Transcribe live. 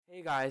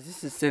Hey guys,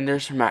 this is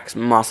Cinders from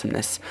Maximum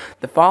Awesomeness.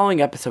 The following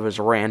episode was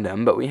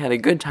random, but we had a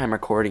good time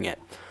recording it.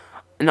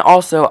 And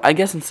also, I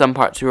guess in some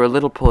parts we were a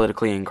little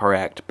politically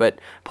incorrect, but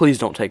please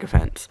don't take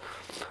offense.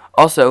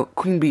 Also,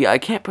 Queen Bee, I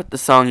can't put the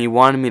song you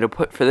wanted me to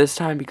put for this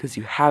time because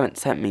you haven't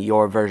sent me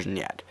your version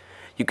yet.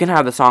 You can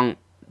have the song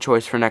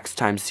choice for next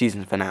time's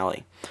season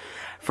finale.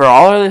 For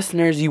all our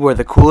listeners, you are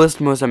the coolest,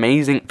 most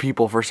amazing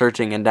people for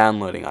searching and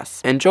downloading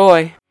us.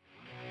 Enjoy!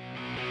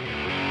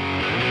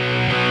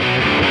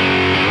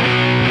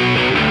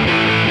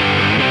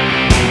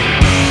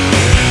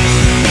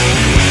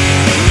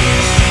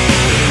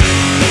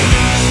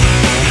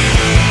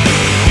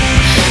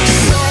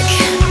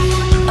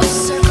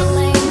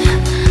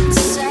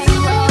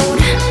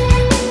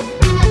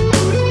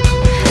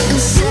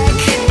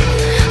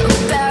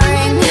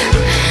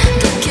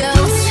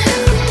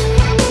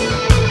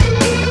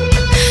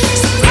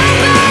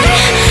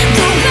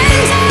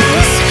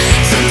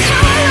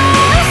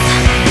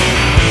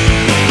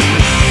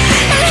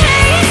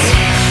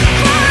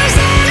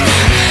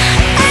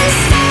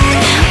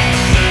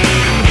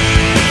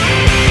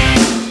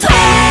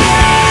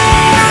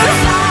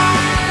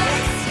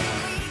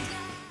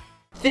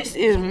 This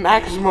is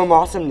Maximum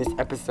Awesomeness,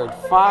 episode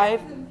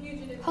 5.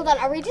 Hold on,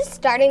 are we just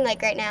starting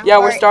right now? Yeah,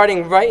 we're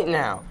starting right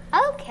now.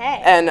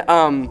 Okay. And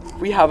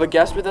we have a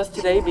guest with us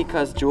today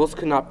because Jules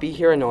could not be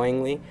here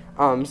annoyingly.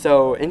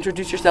 So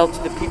introduce yourself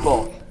to the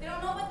people. They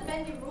don't know about the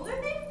bending ruler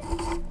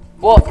thing?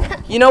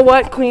 Well, you know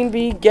what, Queen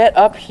Bee, get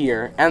up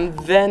here, and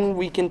then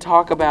we can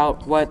talk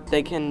about what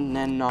they can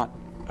and not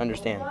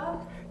understand.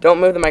 Don't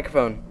move the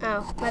microphone.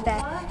 Oh, my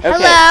bad. Okay.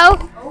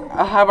 Hello.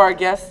 I'll have our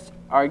guest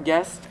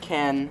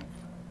can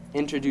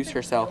introduce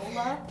herself.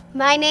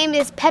 My name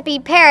is Peppy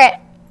Parrot.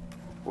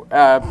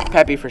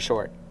 Peppy for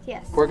short.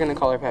 Yes. We're gonna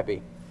call her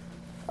Peppy.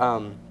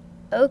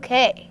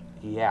 Okay.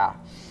 Yeah.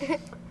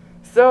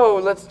 So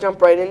let's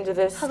jump right into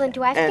this. Hold on,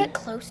 do I have to And- get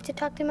close to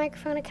talk to the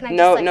microphone, or can I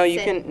No, just no, you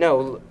sit? can.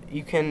 No,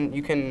 you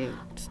can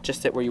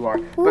just sit where you are.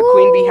 But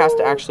Queen Bee has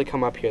to actually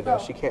come up here, though.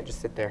 She can't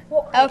just sit there.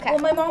 Well, Okay. Well,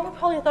 my mom would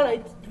probably thought I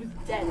was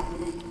dead.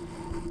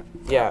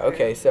 Yeah.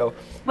 Okay. So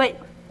Wait.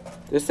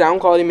 the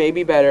sound quality may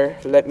be better.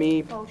 Let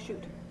me Oh,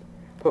 shoot.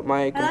 put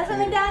my. I left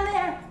something down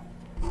there.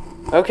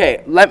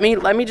 Okay. Let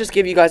me just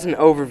give you guys an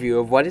overview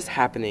of what is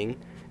happening.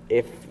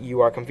 If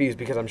you are confused,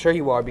 because I'm sure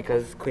you are,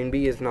 because Queen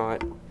Bee is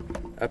not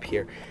up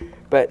here.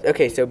 But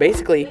okay. So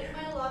basically,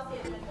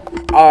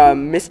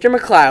 Mr.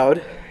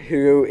 McLeod,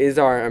 who is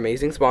our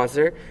amazing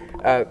sponsor,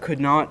 could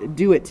not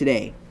do it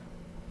today.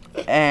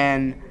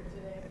 And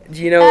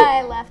do you know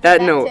I laughed that?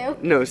 at No,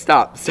 that too. no,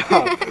 stop.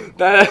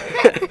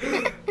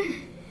 That,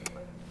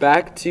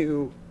 back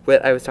to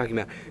what I was talking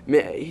about.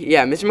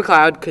 Yeah, Mr.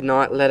 McLeod could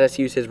not let us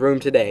use his room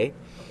today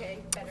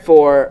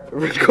for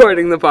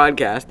recording the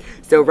podcast.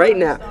 So right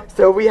now,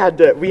 we had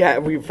a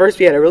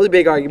really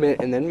big argument,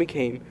 and then we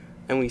came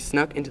and we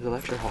snuck into the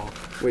lecture hall,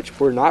 which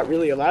we're not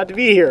really allowed to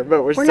be here,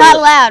 but we're not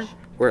allowed.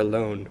 We're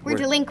alone. We're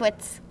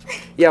delinquents.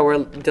 Yeah, we're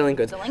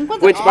delinquents.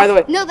 Delinquents Which, are by the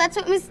way, No, that's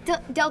what Miss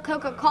Del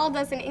Coco called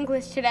us in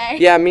English today.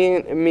 yeah,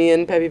 me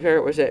and Peppy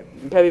Parrot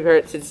Peppy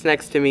Parrot sits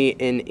next to me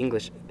in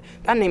English.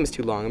 That name is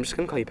too long. I'm just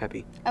gonna call you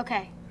Peppy.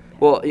 Okay.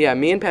 Well, yeah,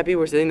 me and Peppy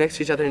were sitting next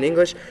to each other in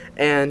English,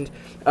 and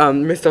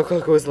Miss Del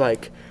Coco was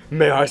like,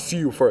 "May I see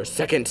you for a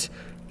second,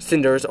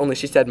 Cinders?" Only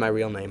she said my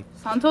real name.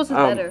 Santos is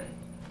Um, better.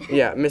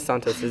 Yeah, Miss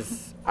Santos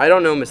is. I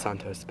don't know Miss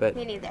Santos, but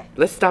Me neither.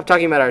 let's stop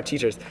talking about our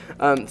teachers.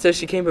 So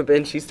she came up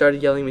and she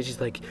started yelling at me. She's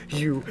like,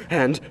 "You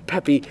and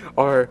Peppy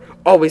are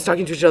always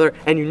talking to each other,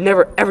 and you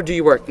never ever do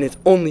your work, and it's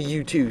only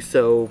you two.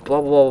 So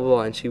blah blah blah blah."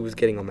 blah. And she was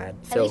getting all mad.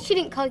 At So, least she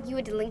didn't call you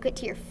a delinquent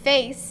to your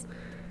face.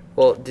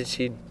 well, did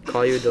she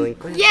call you a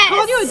delinquent? Yes.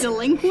 Called you a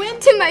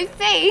delinquent? To my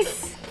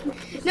face.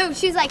 No,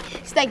 she's like,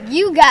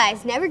 you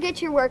guys never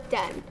get your work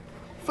done.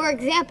 For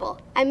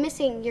example, I'm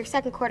missing your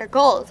second quarter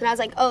goals. And I was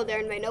like, oh, they're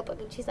in my notebook.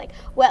 And she's like,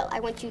 well, I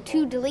want you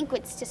two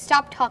delinquents to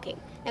stop talking.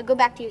 Now go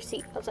back to your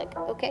seat. I was like,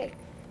 okay.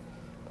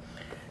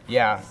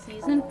 Yeah.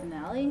 Season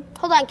finale?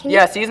 Hold on, can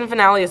Yeah, you? season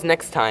finale is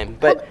next time.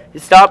 But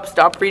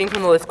stop reading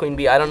from the list, Queen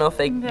Bee. I don't know if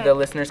the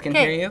listeners can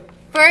hear Okay. you.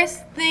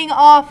 First thing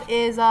off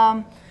is,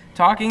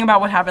 Talking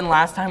about what happened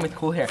last time with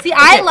cool hair. see,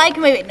 Okay. I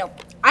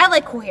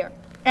like cool hair.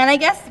 And I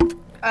guess,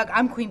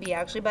 I'm Queen Bee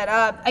actually, but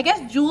I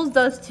guess Jules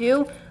does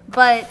too,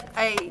 but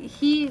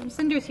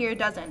Cinders here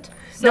doesn't.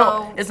 So,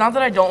 No, it's not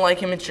that I don't like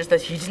him. It's just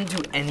that he didn't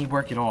do any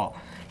work at all.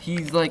 He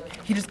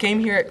just came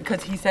here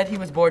because he said he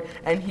was bored,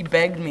 and he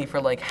begged me for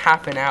like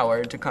half an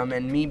hour to come.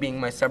 And me being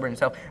my stubborn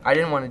self, I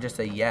didn't want to just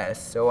say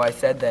yes. So I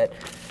said that,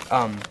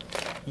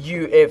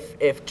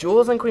 if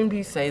Jules and Queen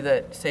Bee say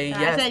yes,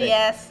 said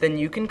yes. then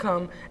you can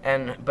come.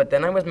 But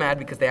then I was mad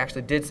because they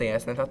actually did say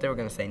yes, and I thought they were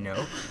gonna say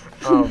no.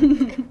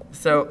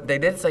 So they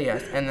did say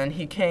yes, and then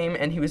he came,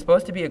 and he was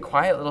supposed to be a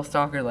quiet little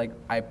stalker, like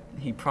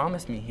he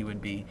promised me he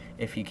would be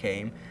if he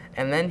came.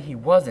 And then he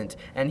wasn't,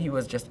 and he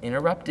was just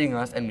interrupting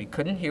us, and we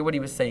couldn't hear what he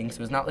was saying,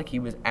 so it's not like he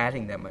was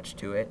adding that much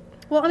to it.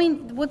 well, I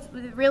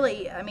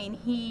mean,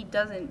 he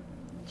doesn't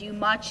do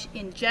much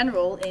in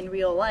general in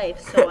real life,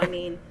 so I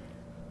mean,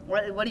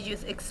 What did you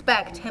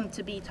expect him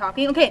to be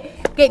talking? Okay,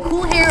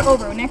 cool hair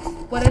over. Next,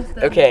 what is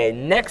the... Okay,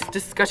 next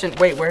discussion.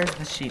 Wait, where's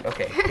the sheet?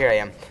 Okay, here I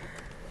am.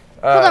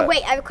 Hold on,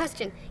 wait, I have a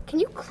question. Can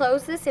you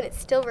close this and it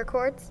still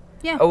records?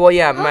 Yeah. Oh, well,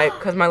 yeah,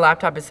 because my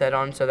laptop is set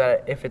on so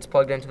that if it's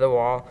plugged into the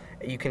wall,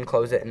 you can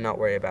close it and not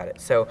worry about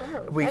it. So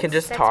we can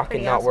just that's talk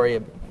pretty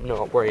and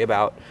not worry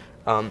about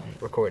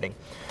recording.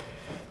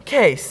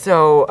 Okay,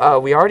 so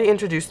we already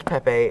introduced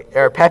Pepe.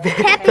 Pepe.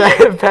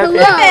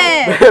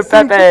 Pepe.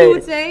 Some people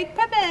would say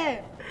Pepe.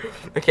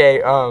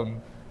 Okay,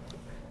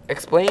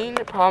 explain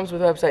problems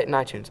with website and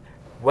iTunes.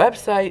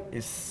 Website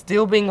is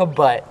still being a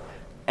butt,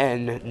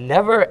 and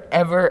never,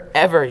 ever,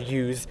 ever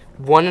use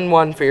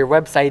one-on-one for your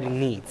website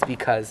needs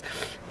because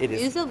it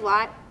is... Use a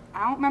lot.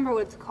 I don't remember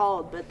what it's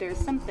called, but there's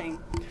something.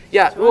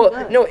 Yeah,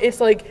 well, no,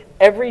 it's like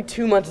every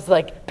 2 months it's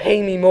like,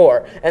 pay me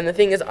more. And the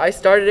thing is, I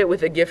started it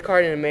with a gift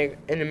card,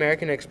 an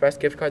American Express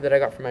gift card that I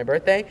got for my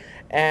birthday,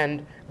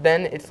 and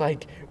then it's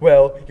like,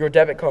 well, your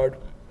debit card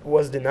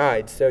was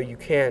denied, so you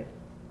can't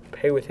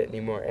pay with it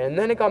anymore. And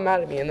then it got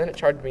mad at me, and then it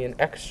charged me an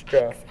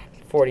extra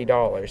 $40.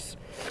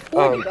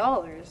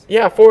 $40?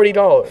 Yeah,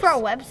 $40. For a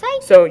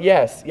website? So,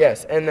 yes,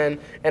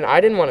 and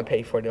I didn't want to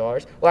pay $40. Well,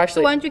 So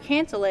actually, why don't you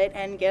cancel it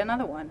and get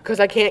another one? because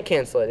I can't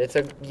cancel it. It's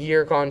a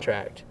year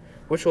contract,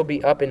 which will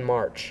be up in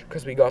March,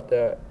 because we got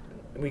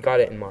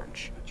it in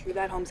March. True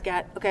that,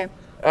 Homescat. Okay.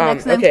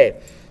 Next then.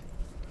 Okay.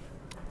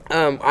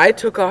 I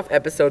took off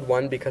episode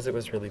 1 because it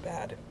was really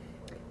bad.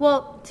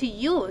 Well, to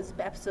you,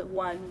 episode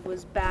 1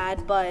 was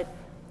bad, but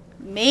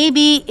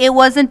maybe it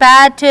wasn't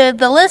bad to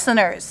the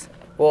listeners.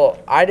 Well,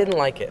 I didn't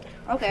like it.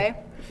 Okay.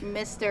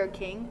 Mr.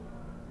 King.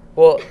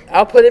 Well,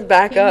 I'll put it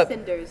back King up.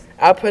 Cinders.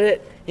 I'll put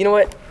it. You know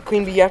what,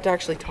 Queen Bee, you have to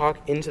actually talk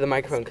into the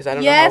microphone because I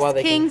don't know Yes, how well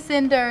they King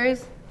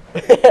Cinders.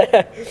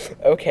 can.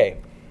 Okay.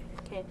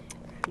 Okay.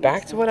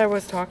 Back to what I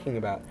was talking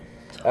about.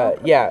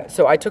 Yeah,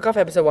 so I took off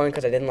episode 1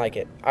 because I didn't like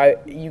it.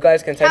 You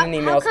guys can send an How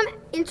email. come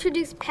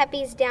introduce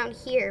Pepe's down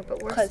here,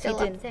 but we're 'Cause he still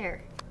up didn't.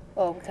 there?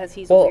 Oh, because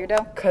he's a Well,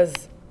 weirdo.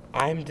 because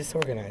I'm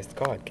disorganized.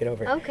 God, get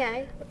over it.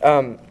 Okay.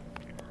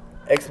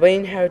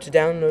 Explain how to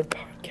download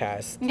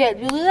podcasts. Yeah,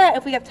 we'll do that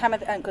if we have time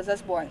at the end, because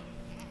that's boring.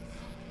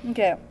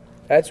 Okay.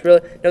 That's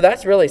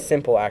really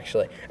simple,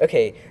 actually.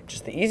 Okay,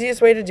 just the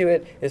easiest way to do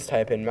it is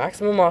type in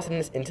Maximum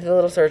Awesomeness into the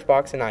little search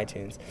box in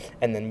iTunes,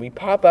 and then we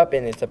pop up,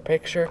 and it's a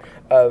picture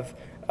of,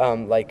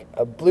 like,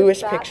 a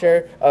bluish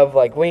picture of,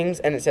 like, wings,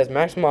 and it says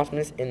Maximum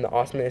Awesomeness in the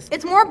Awesomest.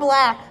 It's more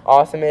black.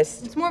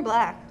 Awesomest. It's more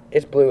black.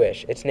 It's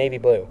bluish. It's navy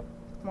blue.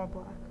 More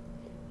black.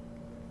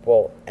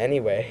 Well,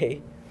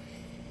 anyway.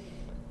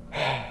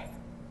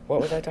 What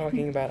was I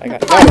talking about?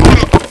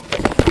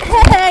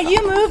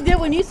 You moved it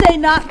when you say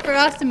not for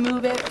us to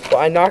move it. Well,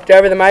 I knocked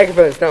over the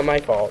microphone. It's not my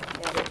fault.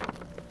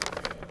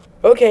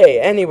 Okay,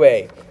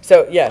 anyway.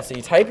 So, yeah, so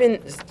you type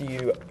in,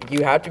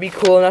 you have to be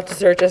cool enough to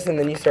search us, and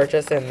then you search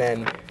us, and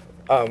then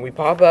we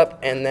pop up,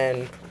 and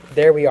then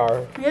there we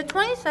are. We have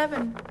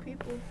 27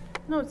 people.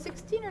 No,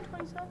 16 or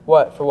 27?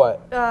 What? For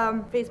what?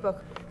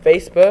 Facebook.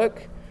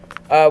 Facebook?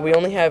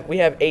 We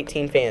have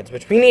 18 fans,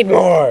 which we need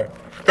more.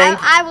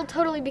 I will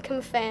totally become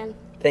a fan.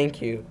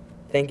 Thank you.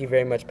 Thank you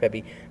very much,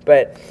 Peppy.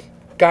 But,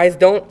 guys,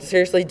 don't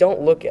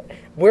look at...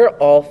 We're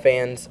all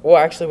fans. Well,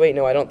 actually, wait,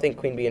 no, I don't think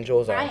Queen Bee and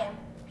Jules are. I am.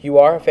 You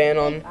are a fan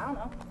on... I don't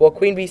know. Well,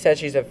 Queen Bee said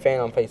she's a fan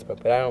on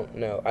Facebook, but I don't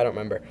know. I don't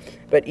remember.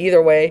 But either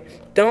way,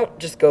 don't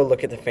just go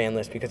look at the fan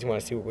list because you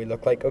want to see what we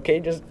look like, okay?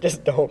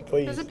 Just don't,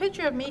 please. There's a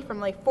picture of me from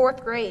like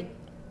 4th grade.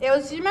 Do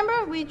you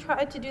remember we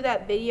tried to do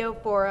that video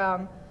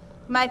for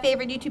my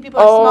favorite YouTube people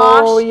are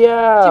Smosh? Oh,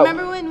 yeah. Do you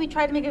remember when we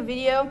tried to make a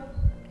video?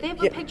 They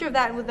have a picture of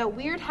that with a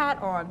weird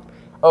hat on.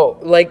 Oh,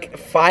 like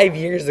 5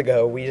 years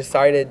ago, we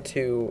decided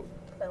to...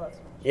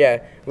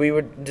 Yeah,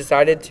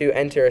 decided to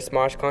enter a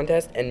Smosh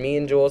contest, and me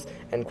and Jules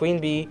and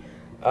Queen Bee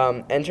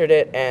entered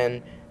it,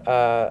 and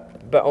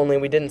but only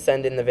we didn't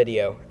send in the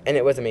video, and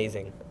it was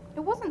amazing.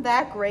 It wasn't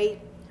that great.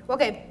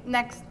 Okay,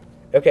 next.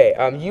 Okay,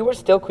 you were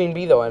still Queen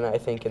Bee though, and I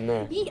think in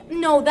there.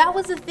 No, that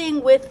was the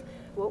thing with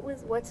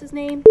what's his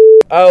name?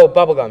 Oh,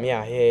 Bubblegum,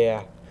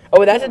 yeah.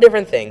 Oh, that's a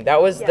different thing. That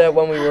was the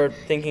one we were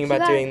thinking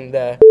about doing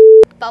the.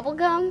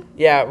 Bubblegum?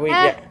 Yeah, we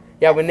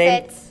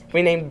fits.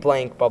 named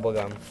blank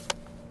Bubblegum.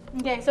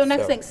 Okay, so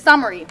next thing,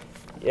 summary.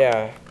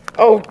 Yeah.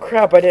 Oh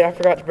crap! I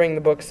forgot to bring the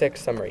book 6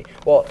 summary.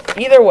 Well,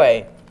 either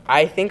way,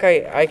 I think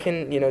I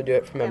can do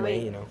it from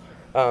memory.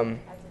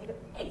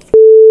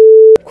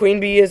 Queen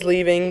Bee is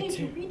leaving.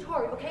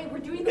 Retard, okay? We're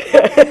doing the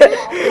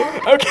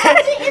Okay.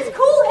 It's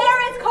Cool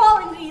Hair is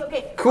calling me,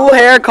 okay? Cool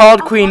Hair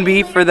called Queen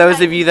Bee for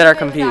those of you that are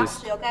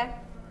confused. Okay?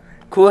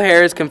 Cool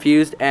Hair is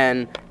confused,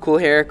 and Cool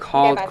Hair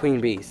called bye. Queen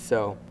Bee.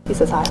 So. He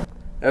says hi.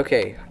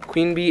 Okay,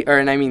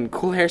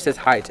 Cool Hair says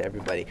hi to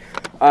everybody.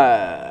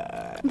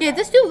 Okay,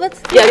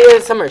 let's Yeah,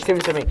 summary.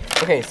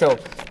 Okay, so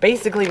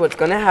basically what's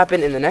gonna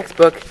happen in the next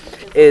book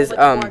is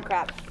more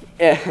crap.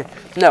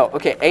 no,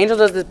 okay, Angel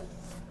does this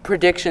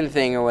prediction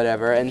thing or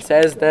whatever and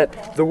says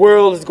that the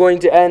world is going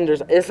to end or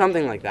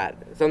something like that.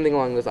 Something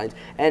along those lines.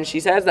 And she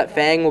says that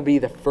Fang will be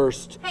the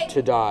first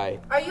to die.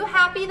 Are you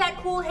happy that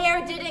Cool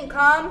Hair didn't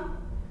come?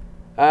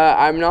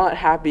 I'm not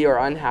happy or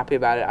unhappy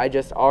about it. I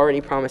just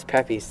already promised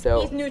Peppy,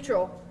 so He's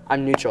neutral.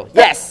 I'm neutral.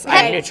 Yes,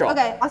 I'm neutral.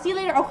 Okay, I'll see you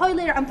later. I'll call you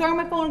later. I'm throwing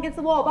my phone against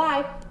the wall.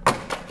 Bye.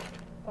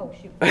 Oh,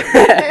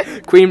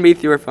 shoot. Queen Bee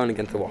threw her phone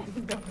against the wall.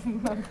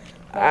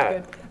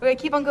 Good. Okay,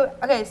 keep on going.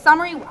 Okay,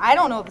 summary. I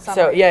don't know the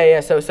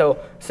summary.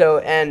 So,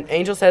 and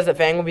Angel says that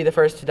Fang will be the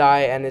first to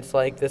die, and it's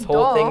like this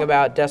whole thing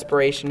about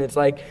desperation. It's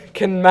like,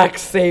 can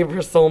Max save her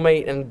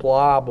soulmate, and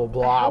blah blah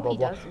blah blah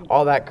blah,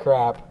 all that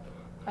crap.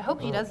 I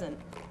hope she doesn't.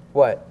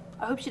 What?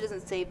 I hope she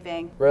doesn't save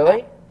Fang.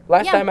 Really?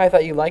 Last Yeah. time I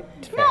thought you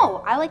liked Fang.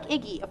 No, I like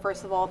Iggy.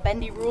 First of all,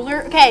 Bendy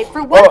Ruler. Okay,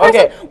 for one person.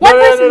 Okay. One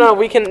No. person.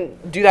 We can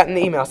do that in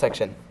the email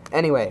section.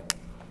 Anyway.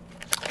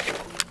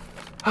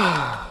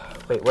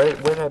 Wait, where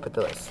did I put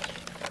the list?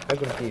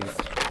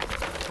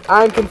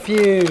 I'm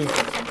confused.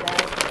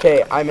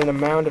 Okay, I'm in a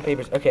mound of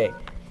papers. Okay.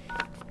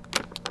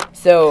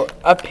 So,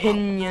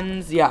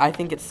 opinions. Yeah, I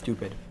think it's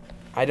stupid.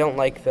 I don't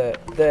like the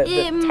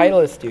title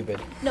is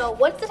stupid. No,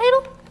 what's the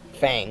title?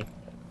 Fang.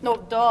 No,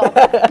 duh.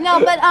 No,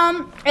 but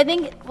I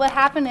think what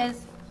happened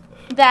is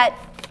that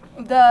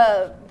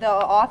the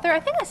author, I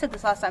think I said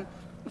this last time,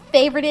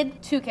 favorited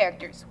two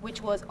characters,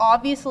 which was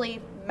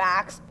obviously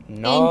Max,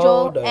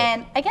 Angel,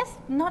 and I guess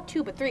not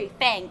two but three,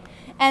 Fang.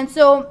 And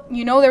so,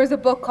 there was a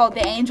book called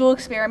The Angel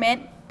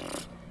Experiment,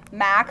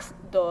 Max,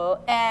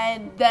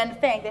 and then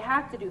Fang. They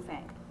have to do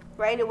Fang,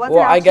 right? It wasn't.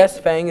 Well, I guess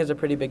Fang is a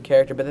pretty big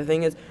character, but the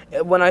thing is,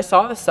 when I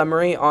saw the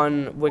summary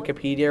on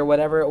Wikipedia or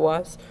whatever it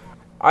was,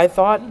 I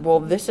thought, well,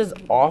 this is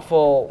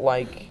awful,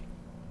 like...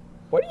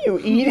 What are you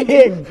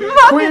eating?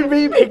 Queen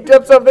Bee picked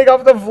up something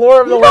off the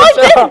floor of the lunch.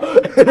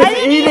 I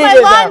didn't eat my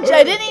lunch.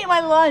 I didn't eat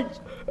my lunch.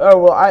 Oh,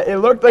 well, it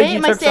looked like I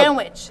ate my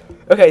sandwich.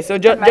 Okay, so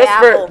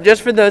apple.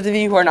 just for those of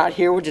you who are not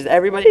here, which is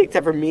everybody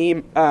except for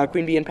me,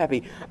 Queen Bee, and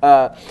Peppy.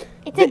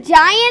 It's a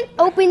giant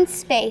open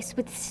space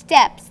with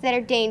steps that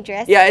are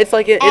dangerous. Yeah, it's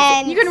like You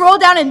can roll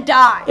down and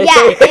die.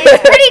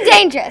 It's pretty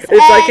dangerous.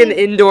 It's like an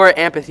indoor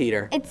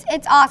amphitheater.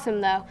 It's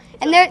awesome though,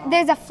 and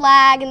there's a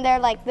flag and there are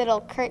like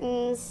little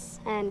curtains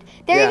and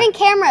there are even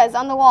cameras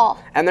on the wall.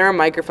 And there are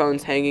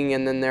microphones hanging,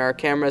 and then there are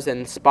cameras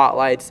and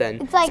spotlights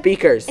and It's like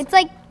speakers. It's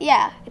like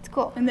it's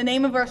cool. And the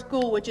name of our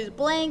school, which is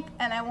blank,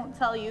 and I won't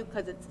tell you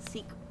because it's a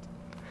secret.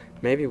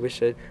 Maybe we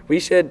should.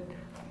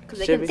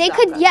 Should we? They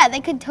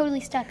could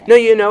totally stuck it. No,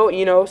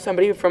 you know,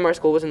 somebody from our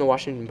school was in the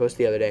Washington Post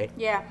the other day.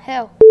 Yeah.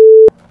 Who?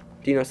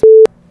 Do you know?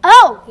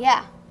 Oh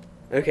yeah.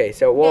 Okay,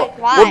 so we'll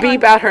Why?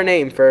 beep out her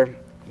name for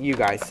you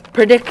guys.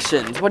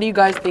 Predictions. What do you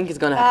guys think is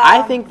gonna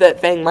happen? I think that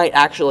Fang might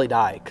actually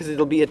die because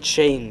it'll be a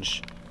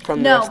change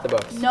from the rest of the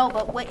books. No,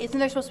 but wait, isn't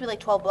there supposed to be like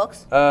 12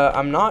 books?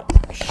 I'm not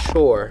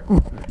sure.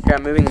 Here,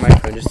 I'm moving the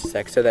microphone just a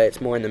sec so that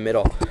it's more in the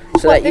middle.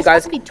 So that you There's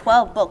guys. supposed to be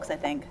 12 books, I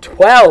think.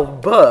 12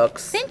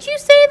 books? Didn't you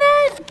say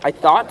that? I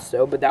thought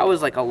so, but that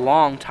was like a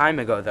long time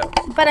ago, though.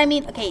 But I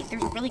mean, okay,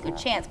 there's a really good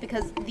chance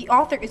because the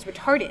author is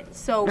retarded.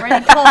 So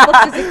writing 12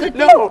 books is a good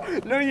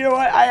thing. No, you know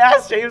what? I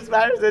asked James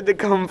Patterson to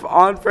come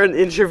on for an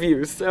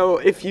interview. So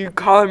if you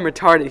call him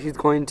retarded, he's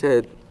going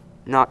to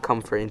not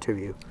come for an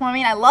interview. Well, I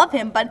mean, I love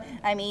him, but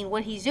I mean,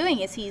 what he's doing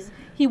is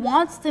he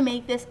wants to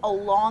make this a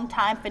long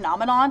time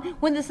phenomenon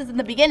when this is in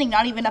the beginning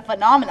not even a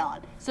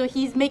phenomenon. So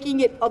he's making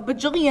it a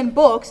bajillion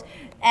books,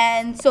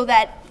 and so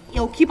that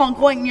it'll keep on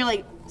going. And you're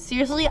like,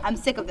 seriously, I'm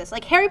sick of this.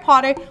 Like Harry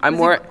Potter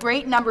was a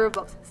great number of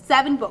books,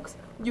 7 books.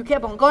 You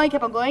kept on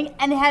going,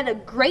 and it had a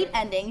great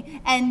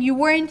ending, and you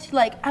weren't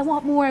like, I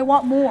want more.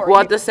 Well,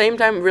 at the same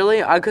time,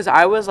 really, because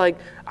I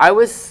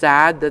was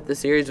sad that the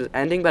series was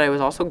ending, but I was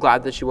also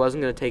glad that she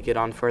wasn't going to take it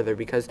on further,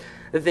 because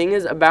the thing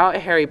is about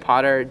Harry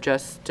Potter,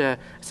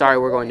 sorry,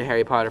 we're going to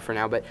Harry Potter for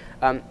now, but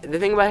the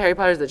thing about Harry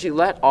Potter is that she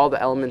let all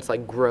the elements,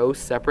 like, grow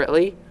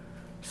separately,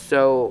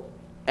 so,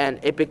 and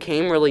it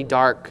became really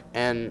dark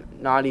and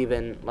not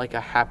even, like, a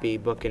happy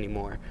book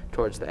anymore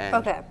towards the end.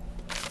 Okay,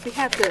 we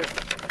have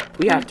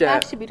to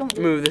actually, we don't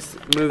move this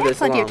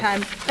plenty along. of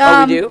time.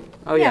 Oh, we do?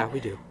 Oh, yeah, yeah. we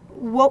do.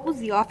 What was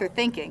the author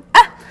thinking?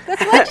 That's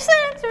what I just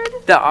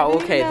answered. The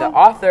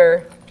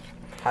author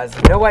has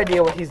no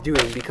idea what he's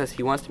doing because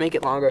he wants to make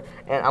it longer,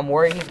 and I'm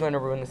worried he's going to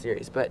ruin the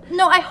series. But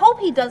no, I hope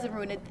he doesn't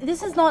ruin it.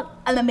 This is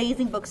not an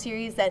amazing book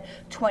series that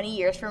 20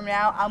 years from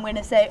now I'm going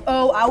to say,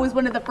 oh, I was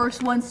one of the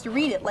first ones to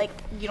read it, like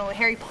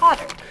Harry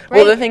Potter. Right?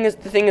 Well, the thing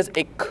is,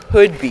 it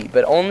could be,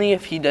 but only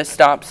if he just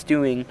stops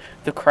doing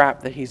the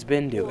crap that he's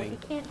been doing.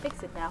 He can't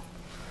fix it now.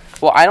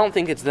 Well, I don't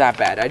think it's that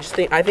bad. I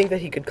think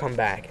that he could come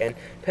back, and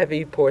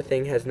Peppy, poor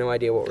thing, has no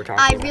idea what we're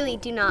talking about. I really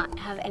do not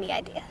have any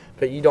idea.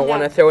 But you don't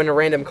want to throw in a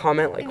random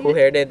comment like Cool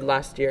Hair did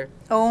last year?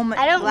 Oh my!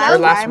 I don't know. Or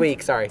last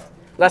week, sorry.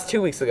 Last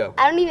 2 weeks ago.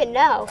 I don't even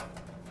know.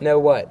 No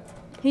what?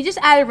 He just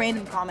added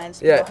random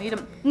comments. Yeah. Okay.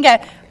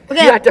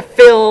 You have to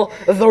fill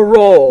the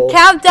role.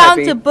 Countdown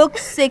Peppy. to book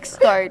 6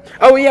 start.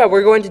 Oh, yeah,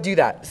 we're going to do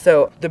that.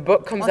 So the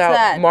book comes What's out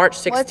that? March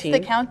 16th. What's the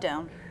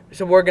countdown?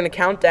 So we're going to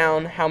count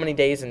down how many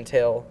days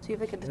until... See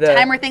if I get the The-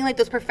 timer thing like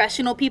those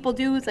professional people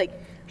do. It's like,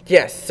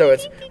 Yes, so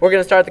we're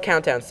going to start the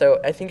countdown. So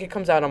I think it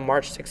comes out on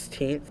March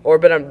 16th.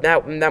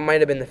 That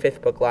might have been the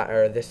 5th book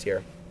this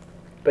year.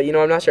 But,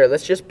 I'm not sure.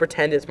 Let's just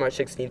pretend it's March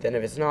 16th, and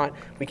if it's not,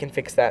 we can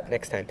fix that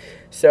next time.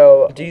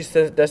 So,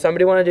 does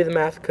somebody want to do the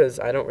math? Because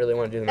I don't really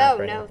want to do the math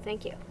right now. No,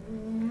 thank you.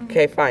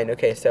 Okay, fine.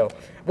 Okay, so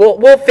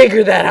we'll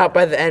figure that out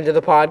by the end of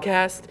the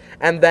podcast,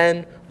 and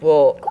then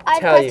we'll I have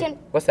a tell you. question.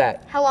 What's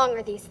that? How long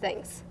are these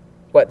things?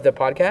 What, the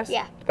podcast?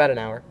 Yeah. About an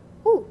hour.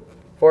 Ooh.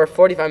 For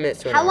 45 minutes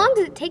to an hour. How long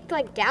does it take to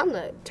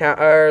download?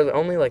 Or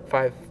only like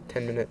 5-10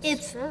 minutes.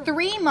 It's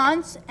 3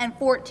 months and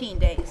 14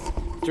 days.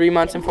 3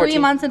 months and 14. 3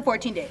 months and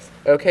 14 days.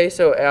 Okay,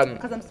 so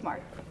Because I'm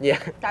smart. yeah,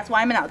 That's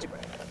why I'm in algebra.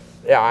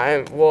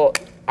 yeah.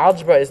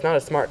 Algebra is not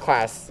a smart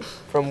class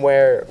from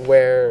where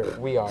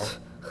we are.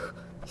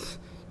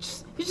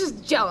 You're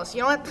just jealous.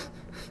 You know what?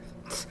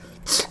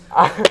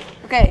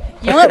 Okay.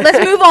 You know what?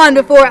 Let's move on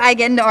before I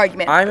get into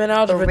argument. I'm in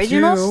algebra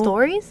Original too.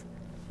 stories?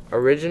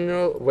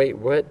 Original. Wait,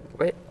 what?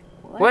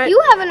 What?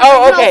 You have an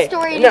Oh, original okay.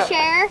 story No. to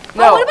share.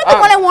 No. What about the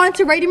one I wanted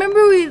to write?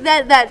 Remember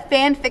that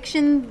fan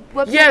fiction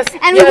website? Yes,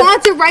 And yes. we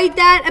wanted to write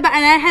that about,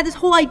 and I had this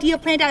whole idea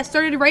planned out. I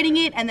started writing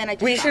it, and then I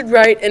just We stopped. should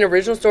write an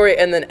original story,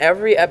 and then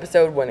every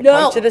episode when it No,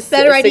 comes to the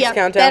better six idea.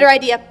 countdown. Better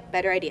idea.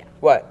 Better idea.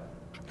 What?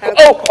 No,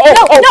 I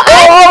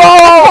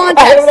have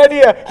contest. an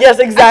idea. Yes,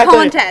 exactly.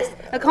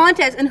 A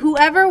contest, and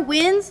whoever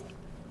wins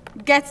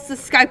gets to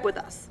Skype with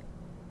us.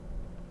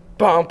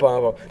 Bum,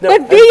 bum, bum. No,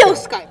 But video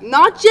Skype,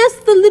 not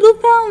just the little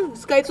phone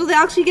Skype, so they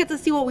actually get to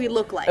see what we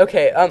look like.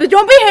 Okay. But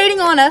don't be hating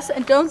on us,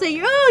 and don't say,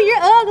 oh,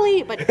 you're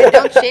ugly, but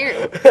don't share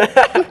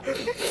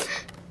it.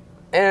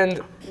 And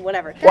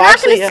Whatever. They're not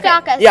gonna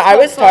stalk us, yeah, I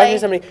was talking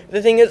to hopefully. somebody.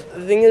 The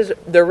thing is,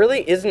 there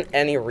really isn't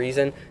any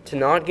reason to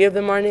not give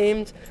them our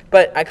names,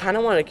 but I kind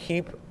of want to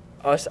keep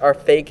our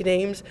fake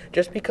names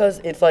just because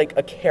it's like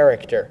a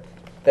character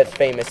that's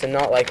famous and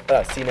not like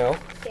us, Yeah,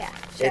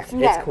 sure. It's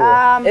Yeah,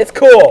 cool. It's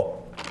cool.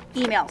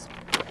 Emails.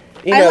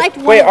 Emails. liked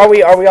one Wait, of are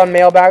we on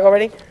mailbag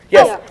already?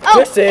 Yes. Oh,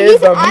 This is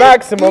the I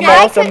maximum could-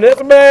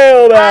 awesomeness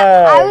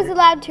mailbag. I was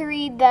allowed to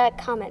read the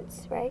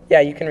comments, right? Yeah,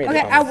 you can read.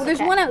 Okay, the comments.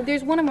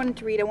 there's one I wanted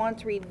to read. I wanted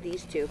to read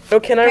these two. So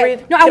can I okay.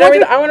 read? No, I can want read.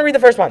 to- I want to read the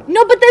first one.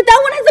 No, but that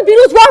one has the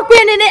Beatles rock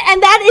band in it,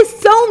 and that is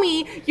so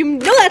me. You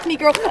know that's me,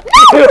 girl.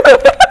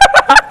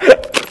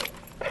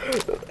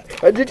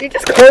 No! Did you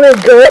just call her a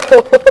girl?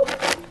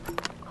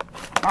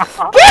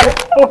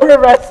 We're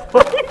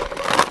wrestling.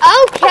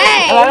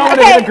 Okay. I don't want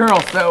to hit a girl,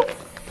 so.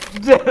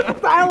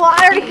 I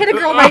already hit a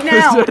girl right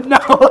now. No,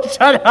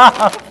 shut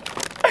up.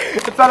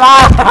 It's a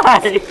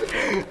lie.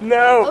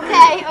 No.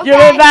 Okay. Give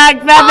it back,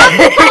 Pepe.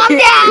 Calm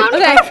down.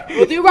 Okay,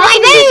 we'll do rock. My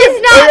name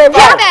is not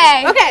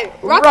Pepe. Okay,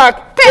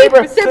 Rock,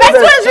 paper,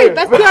 scissors, shoot.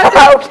 That's what I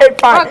said. Okay,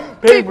 fine.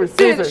 Paper,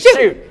 scissors,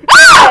 shoot.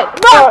 Ah!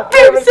 Rock,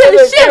 paper,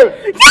 scissors, shoot.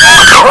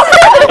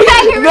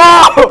 No!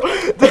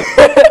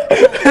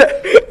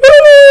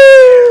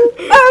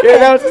 Okay,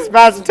 that was a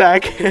spaz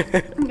attack.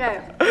 Okay.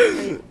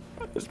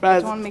 I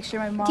Spaz. want to make sure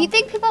my mom. Do you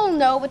think people will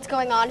know what's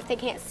going on if they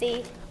can't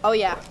see? Oh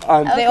yeah.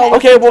 Okay.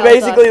 Okay, well, Tells us.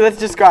 basically, let's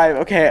describe.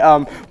 Okay,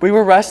 we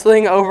were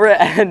wrestling over it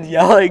and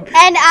yelling.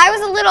 And I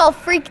was a little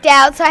freaked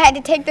out, so I had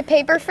to take the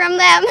paper from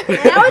them. And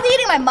I was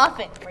eating my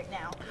muffin right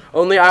now.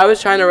 Only I was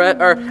trying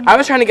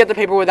to get the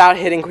paper without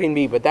hitting Queen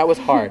Bee, but that was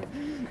hard.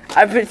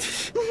 I've been.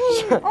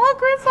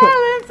 Awkward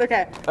silence.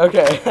 Okay.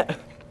 Okay.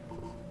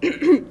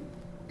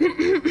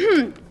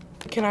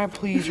 Can I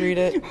please read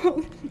it?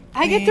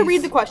 I get to Please.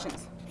 read the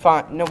questions.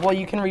 Fine. No, well,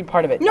 you can read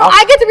part of it. No,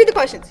 I get to read the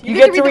questions. You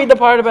get to read the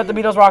part about the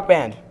Beatles rock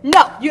band.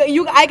 No,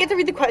 I get to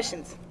read the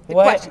questions.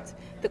 What?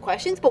 The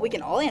questions, but we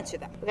can all answer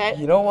them. Okay.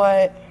 You know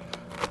what?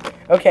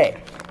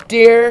 Okay.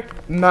 Dear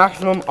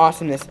Maximum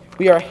Awesomeness,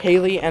 we are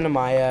Haley and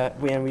Amaya,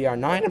 and we are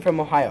 9 and from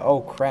Ohio.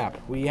 Oh crap!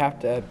 We have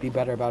to be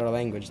better about our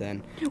language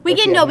then. We If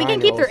can have we can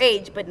keep their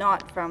 9-year-olds. age, but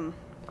not from.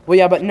 Well,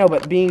 yeah,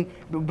 but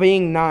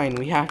being 9,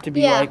 we have to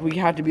be Yeah.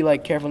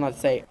 like careful not to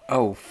say.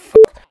 Oh.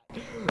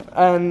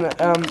 And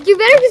You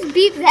better just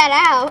beep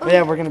that out.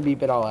 yeah, we're gonna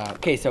beep it all out.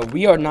 Okay, so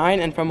we are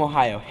 9 and from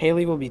Ohio.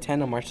 Haley will be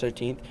 10 on March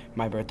 13th,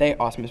 my birthday,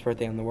 awesomest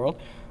birthday in the world.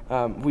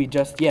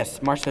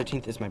 March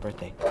 13th is my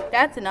birthday.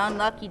 That's an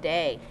unlucky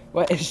day.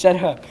 What?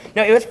 Shut up.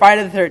 No, it was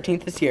Friday the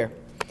 13th this year.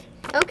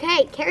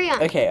 Okay, carry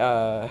on.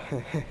 Okay,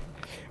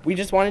 we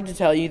just wanted to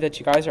tell you that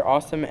you guys are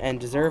awesome and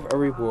deserve a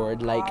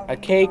reward, like a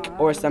cake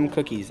or some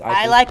cookies.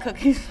 I think- like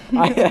cookies.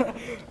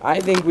 I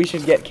think we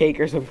should get cake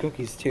or some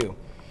cookies too.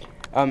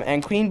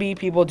 And Queen Bee,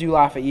 people do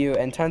laugh at you,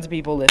 and tons of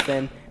people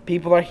listen.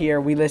 People are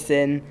here, we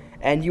listen,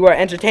 and you are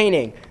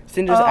entertaining.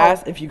 Cinders Oh.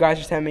 asked if you guys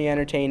are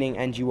semi-entertaining,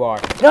 and you are.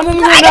 No,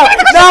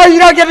 you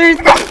don't get to read.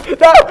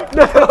 No,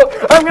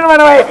 I'm gonna run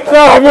away.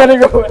 No, I'm gonna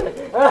go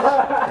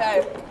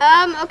away.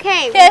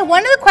 Okay. Okay,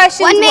 one of the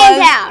questions One man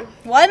was, down.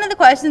 One of the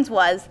questions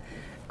was,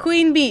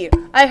 Queen Bee,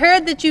 I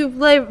heard that you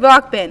play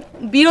rock band,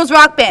 Beatles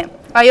rock band.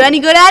 Are you any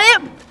good at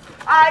it?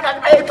 I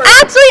got paper.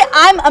 Actually,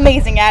 I'm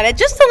amazing at it.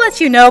 Just to let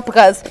you know,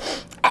 because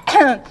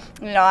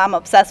I'm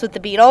obsessed with the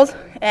Beatles,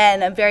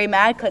 and I'm very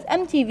mad because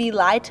MTV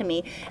lied to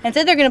me and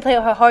said they're gonna play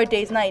A Hard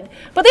Day's Night,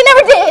 but they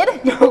never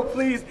did. No,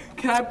 please,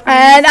 can I please?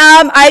 And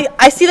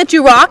I see that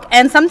you rock,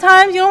 and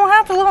sometimes you don't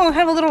have to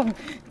have a little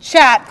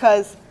chat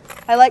because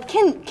I like.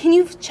 Can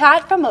you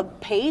chat from a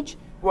page?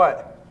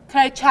 What? Can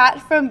I chat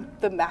from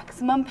the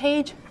Maximum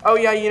page? Oh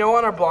yeah, you know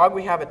on our blog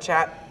we have a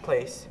chat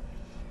place.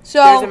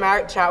 So, There's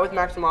a chat with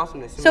Maximum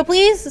Awesomeness. so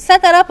please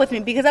set that up with me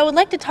because I would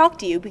like to talk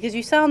to you because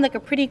you sound like a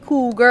pretty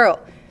cool girl.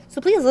 So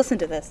please listen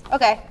to this.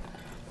 Okay.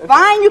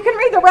 Fine, you can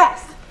read the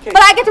rest. Okay.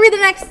 But I get to read the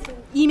next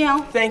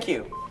email. Thank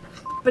you.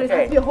 But it's Okay.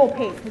 going to be a whole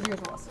page because yours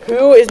was.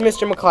 Who is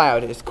Mr.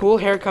 McCloud? Is cool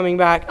hair coming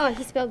back? Oh,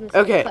 he spelled this.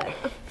 Okay. But-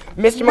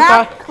 Mr.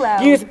 Mac McCloud.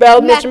 Cloud. You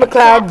spelled Mac Mr.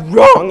 McCloud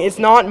wrong. It's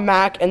not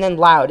Mac and then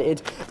loud.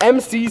 It's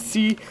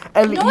MCCLEOD.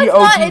 No, it's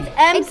not.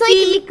 It's It's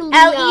like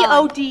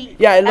MCLEOD.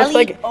 Yeah, it looks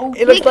like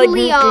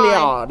Nickelodeon.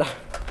 Nickelodeon.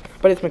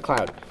 But it's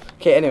McCloud.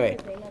 Okay, anyway.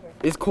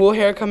 Is cool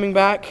hair coming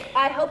back?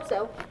 I hope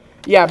so.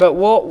 Yeah, but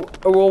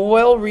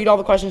we'll read all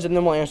the questions and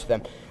then we'll answer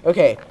them.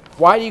 Okay.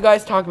 Why do you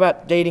guys talk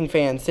about dating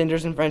fans,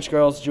 Cinders and French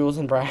girls, Jules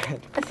and Brad?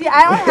 See,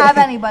 I don't have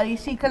anybody.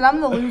 See, because I'm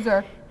the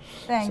loser.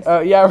 Thanks.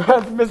 Yeah,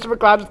 Mr.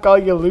 McCloud was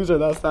calling you a loser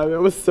last time. It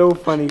was so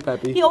funny,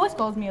 Peppy. He always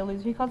calls me a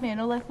loser. He calls me a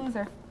no-life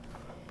loser.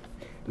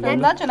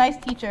 I'm such a nice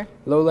teacher.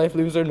 Low life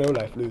loser, no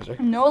life loser.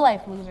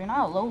 No-life loser,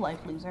 not a low-life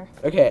loser.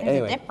 Okay, There's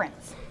anyway. a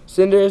difference.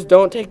 Cinders,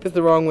 don't take this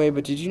the wrong way,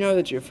 but did you know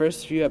that your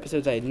first few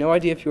episodes I had no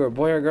idea if you were a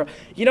boy or a girl?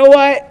 You know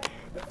what?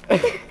 Well,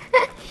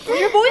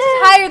 your voice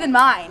is higher than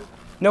mine.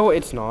 No,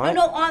 it's not.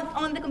 No,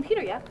 on the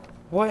computer, yeah.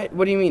 What?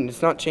 What do you mean?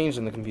 It's not changed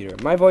on the computer.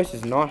 My voice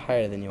is not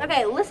higher than yours.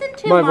 Okay, listen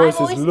to My my voice is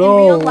voice in low.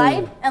 real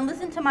life and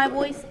listen to my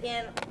voice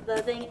in the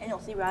thing, and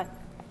you'll see right.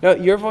 No,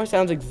 your voice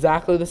sounds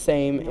exactly the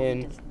same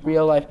in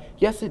real life.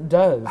 Yes, it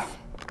does.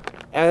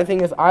 And the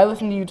thing is, I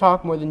listen to you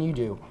talk more than you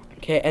do.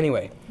 Okay,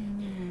 anyway.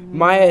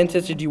 Maya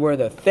insisted you were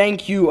the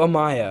thank you,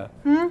 Amaya.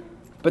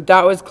 But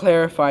that was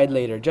clarified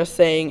later. Just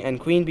saying, and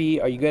Queen Bee,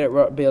 are you good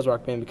at Bale's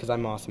Rock Band? Because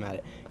I'm awesome at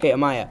it. Okay,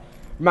 Amaya.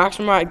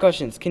 Maximum Riot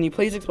questions. Can you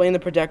please explain the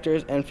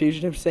projectors and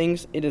fugitive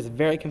things? It is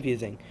very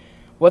confusing.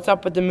 What's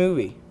up with the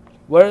movie?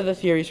 What are your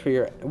theories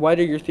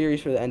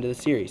for the end of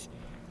the series?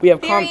 We have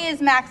Theory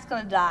is Mac's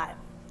gonna die.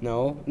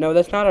 No,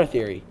 that's not our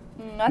theory.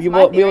 That's we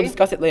my will theory.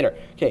 discuss it later.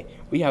 Okay,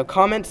 we have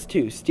comments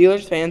too.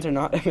 Steelers fans are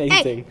not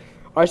amazing.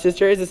 Our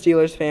sister is a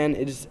Steelers fan.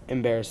 It is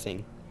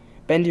embarrassing.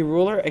 Bendy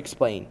Ruler,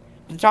 explain.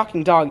 The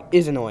talking dog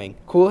is annoying.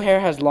 Cool hair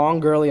has long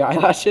girly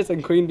eyelashes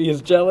and Queen Bee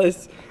is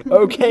jealous.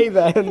 Okay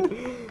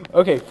then.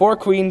 Okay, for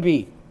Queen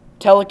Bee.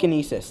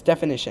 Telekinesis,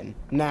 definition,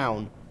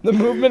 noun. The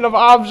movement of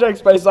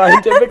objects by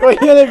scientifically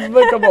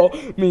inexplicable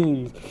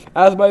means,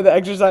 as by the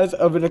exercise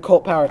of an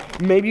occult power.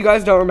 Maybe you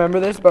guys don't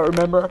remember this, but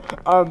remember,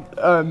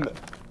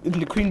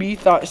 the Queen Bee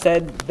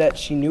said that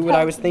she knew what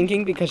I was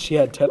thinking because she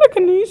had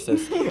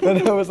telekinesis.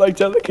 And I was like,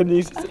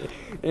 telekinesis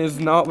is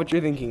not what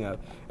you're thinking of.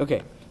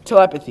 Okay,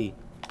 telepathy,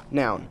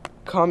 noun.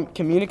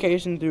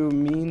 Communication through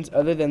means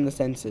other than the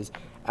senses,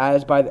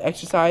 as by the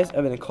exercise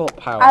of an occult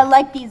power. I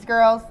like these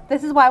girls.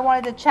 This is why I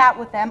wanted to chat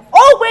with them.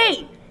 Oh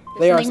wait!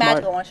 They are There's something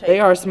magical I wanna smart. show you. They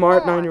are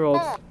smart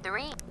 9-year-olds.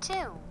 3, 2.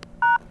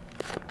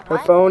 Her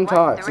phone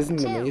talks. Isn't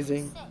it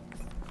amazing?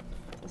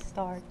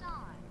 Start.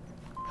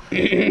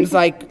 It's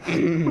like.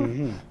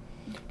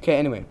 Okay.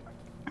 Anyway.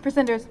 For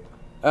Cinders.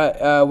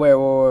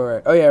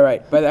 Where? Oh yeah,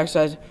 right. By the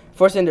exercise,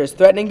 for Cinders,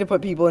 threatening to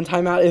put people in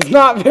timeout is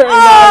not very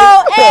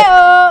Oh,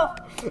 nice.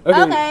 ew!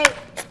 Okay.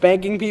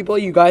 Spanking people,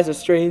 you guys are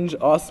strange,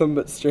 awesome,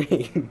 but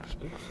strange.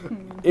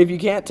 If you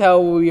can't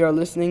tell, we are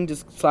listening /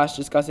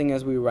 discussing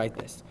as we write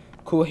this.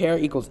 Cool hair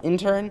equals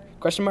intern?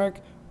 Question mark.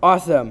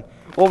 Awesome.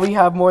 Well, we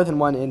have more than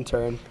one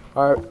intern.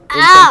 Our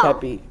intern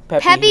Peppy.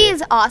 Peppy here.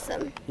 is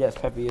awesome. Yes,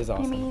 Peppy is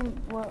awesome. You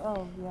mean, well,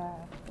 oh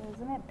yeah.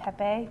 Isn't it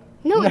Pepe?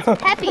 No, it's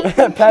Peppy.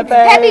 Pepe. Peppy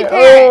Parrot.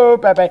 Oh,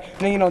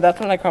 Pepe. No, that's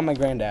what I call my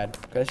granddad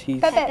because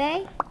he's.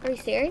 Pepe? Are you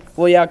serious?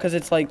 Well, yeah, because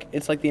it's like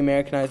the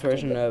Americanized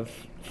version of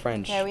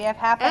French. Okay, we have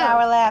half an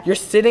hour left. You're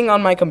sitting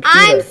on my computer.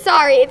 I'm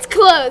sorry, it's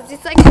closed.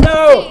 It's like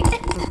No.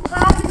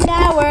 Half an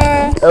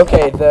hour.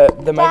 Okay, the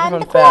Time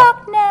microphone to fell.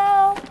 clock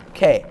now.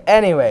 Okay,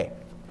 anyway.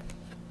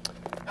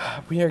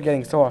 We are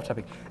getting so off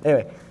topic.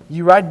 Anyway,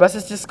 you ride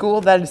buses to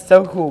school? That is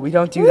so cool. We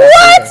don't do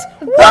that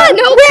here. What?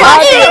 No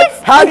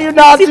buses? How do you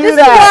not See, do this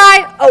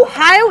that? is why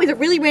Ohio is a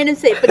really random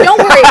state. But don't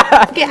worry.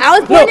 Okay, I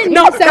was born in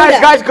Minnesota.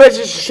 guys,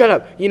 just shut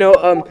up. You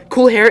know,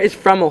 Cool Hair is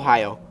from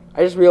Ohio.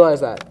 I just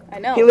realized that. I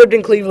know. He lived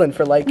in Cleveland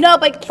for like No,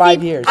 but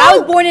 5 see, years. I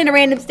was born in a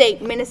random state.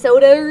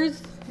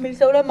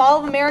 Minnesota, Mall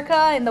of America,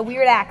 and the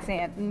weird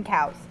accent and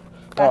cows.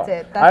 That's Well,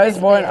 it. That's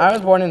basically it. I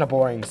was born in a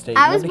boring state.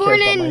 I was Nobody born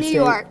cares about in my New state.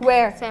 York.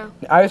 Where? So,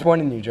 I was born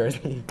in New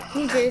Jersey.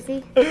 New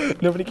Jersey.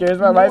 Nobody cares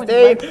about No my one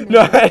state. likes me.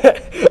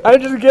 No, I'm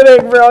just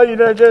kidding for all you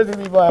New Jersey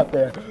people out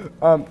there.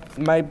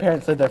 My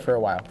parents lived there for a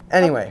while.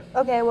 Anyway,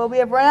 Okay, well, we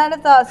have run out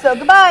of thoughts. So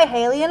goodbye,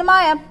 Haley and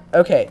Amaya.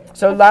 okay.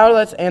 So now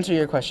let's answer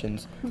your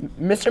questions.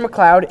 Mr.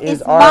 McCloud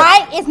is our.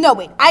 I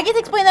get to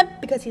explain them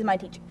because he's my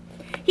teacher.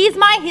 He's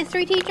my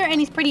history teacher, and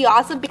he's pretty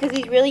awesome because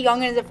he's really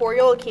young and is a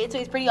 4-year-old kid, so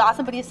he's pretty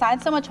awesome. But he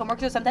assigns so much homework,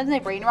 so sometimes my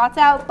brain rots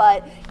out.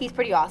 But he's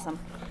pretty awesome.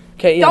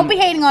 Okay, yeah, Don't be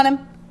hating on him.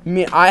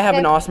 Me, I have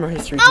an awesomer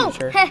history Oh,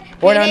 teacher. hey,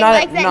 Or no, they not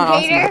like that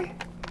not gator? awesomer.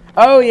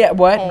 Oh yeah,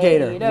 what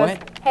gator? Haters.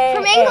 What? Hey,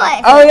 From hey.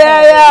 English. Oh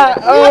yeah.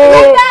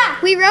 Oh,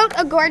 We wrote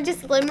a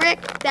gorgeous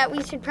limerick that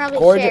we should probably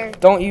gorgeous. share.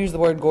 Don't use the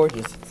word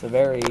gorgeous. It's a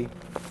very.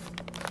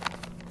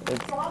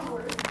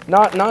 It's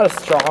not a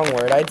strong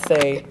word. I'd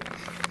say.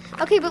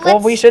 Okay, but Well,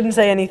 let's. we shouldn't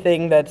say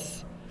anything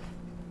that's.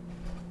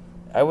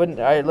 I wouldn't.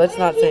 Let's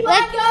not say.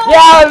 Let's,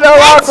 Yeah, no,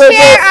 let's awkward.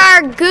 share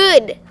our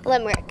good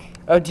limerick.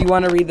 Oh, do you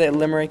want to read the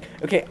limerick?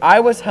 Okay, I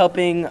was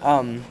helping.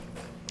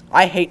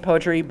 I hate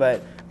poetry,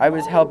 but I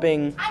was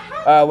helping.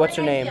 What's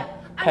her name?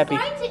 Peppy.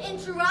 I'm trying to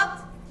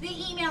interrupt the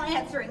email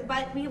answering,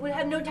 but we would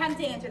have no time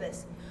to answer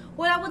this.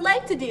 What I would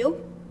like to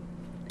do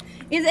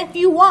is, if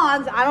you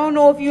want, I don't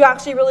know if you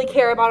actually really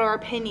care about our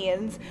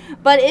opinions,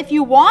 but if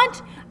you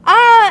want,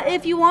 okay,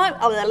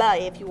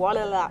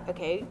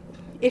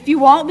 if you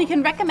want, we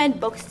can recommend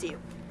books to you.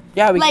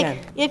 Yeah, we Like, can.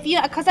 if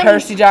you, because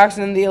Percy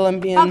Jackson and the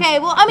Olympian. Okay,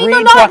 well, I mean,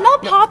 Read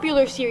not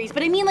popular series,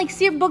 but I mean, like,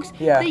 books.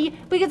 Yeah. That you,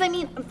 because, I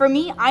mean, for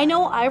me, I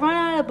know I run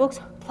out of books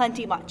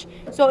plenty much.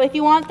 So if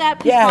you want that,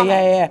 please Yeah, comment.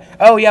 yeah.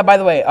 Oh, yeah, by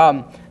the way,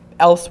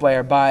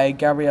 Elsewhere by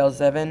Gabrielle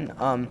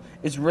Zevin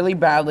is really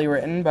badly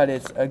written, but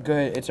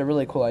it's a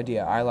really cool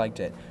idea. I liked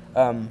it.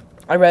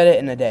 I read it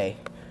in a day.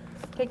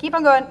 Okay, keep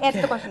on going.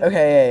 Answer the question.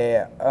 Okay,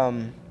 yeah.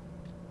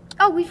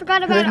 Oh, we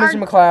forgot Who is about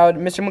Mr. our. McLeod?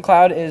 Mr.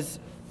 McLeod is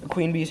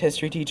Queen Bee's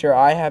history teacher.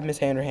 I have Miss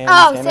Handerhand.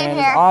 Oh, Miss same Handerhand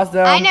is here.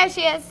 awesome. I know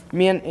she is.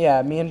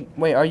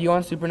 Wait, are you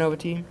on Supernova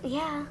team?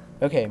 Yeah.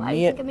 Okay, Why do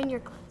you think I'm in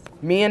your class?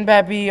 me and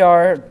Peppy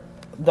are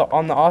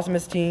on the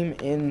awesomest team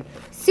in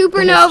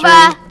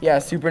Supernova. history. Yeah,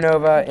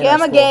 Supernova. in our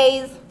Gamma school.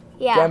 gays.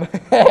 Yeah. Gamma.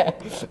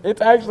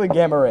 It's actually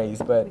gamma rays,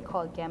 but We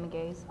call it gamma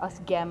gays. Us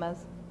gammas.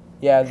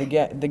 yeah, the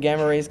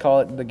gamma rays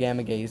call it the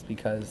gamma gays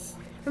because.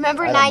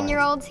 Remember I don't mind.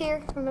 9-year-olds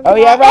here? Remember Oh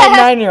yeah, that?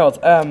 right, 9-year-olds.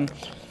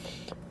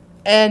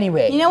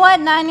 Anyway. You know what,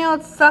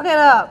 9-year-olds, suck it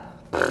up.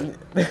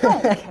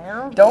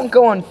 care. Don't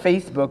go on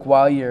Facebook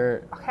while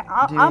you're. Okay,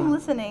 Dude. I'm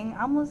listening.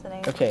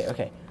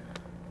 Okay.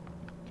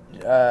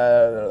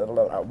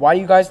 Why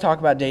do you guys talk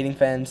about dating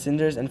fans,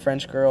 Cinders and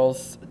French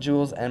girls,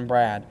 Jules and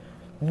Brad?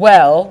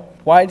 Well,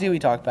 why do we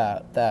talk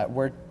about that?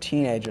 We're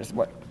teenagers.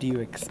 What do you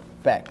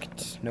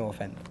expect? No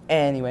offense.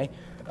 Anyway,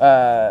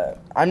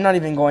 I'm not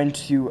even going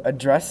to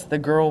address the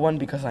girl one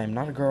because I'm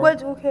not a girl.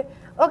 What?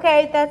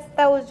 Okay,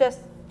 that was just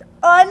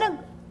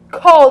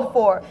uncalled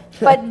for,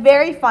 but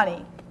very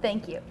funny.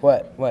 Thank you.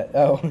 What?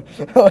 Oh.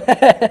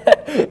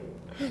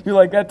 You're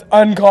like, that's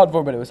uncalled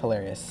for, but it was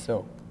hilarious.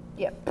 So.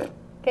 Yep.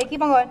 Okay,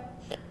 keep on going.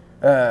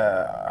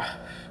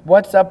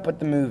 What's up with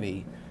the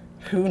movie?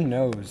 Who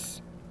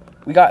knows?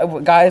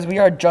 Guys, we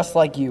are just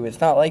like you.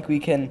 It's not like we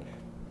can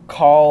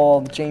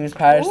call James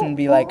Patterson and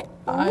be like,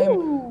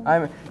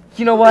 I'm,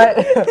 you know what?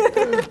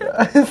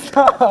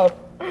 Stop.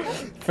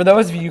 For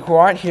those of you who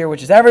aren't here,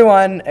 which is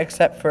everyone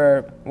except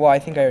for, well, I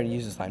think I already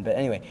used this line, but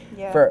anyway,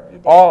 Yeah, for you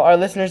did. all our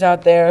listeners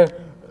out there,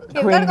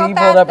 we Queen gotta go Bee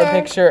pulled up a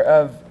faster. picture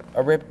of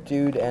a ripped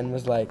dude and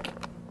was like,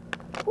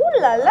 Ooh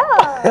la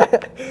la.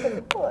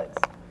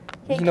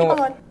 Okay, you keep know on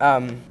what?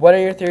 going. What are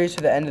your theories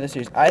for the end of the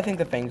series? I think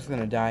the Fang's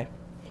gonna die.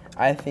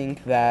 I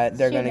think that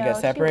they're gonna get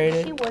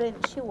separated. She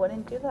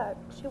wouldn't do that.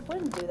 She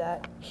wouldn't do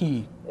that.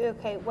 He.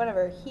 Okay,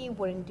 whatever. He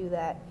wouldn't do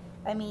that.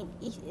 I mean,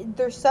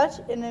 there's such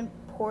an important.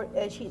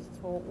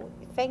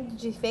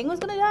 Fang was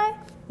gonna die.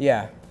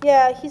 Yeah.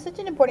 Yeah, he's such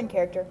an important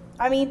character.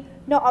 I mean,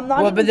 no, I'm not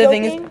Well, even but the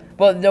joking. thing is,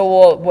 but no,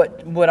 well,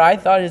 what I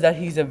thought is that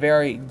he's a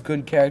very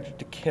good character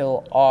to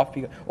kill off,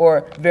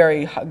 or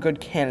very good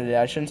candidate.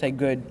 I shouldn't say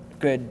good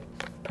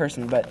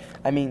person, but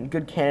I mean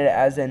good candidate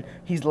as in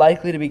he's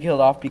likely to be killed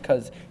off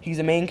because he's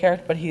a main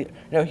character, but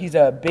he's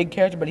a big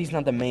character, but he's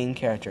not the main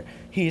character.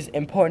 He's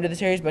important to the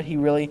series, but he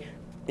really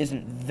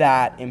isn't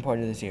that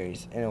important to the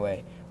series in a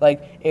way.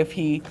 Like if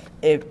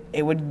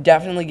it would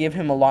definitely give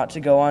him a lot to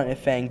go on if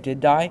Fang did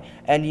die.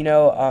 And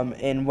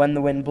in When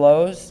the Wind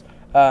Blows,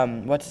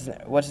 what's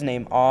his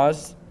name?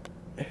 Oz,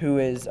 who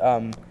is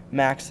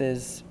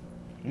Max's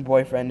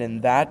boyfriend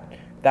in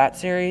that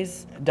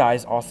series,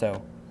 dies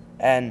also.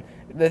 And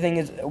the thing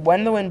is,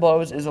 When the Wind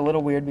Blows is a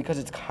little weird because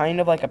it's kind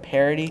of like a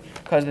parody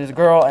because there's a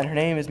girl and her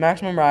name is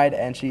Maximum Ride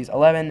and she's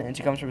 11 and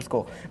she comes from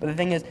school. But the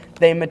thing is,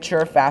 they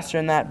mature faster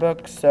in that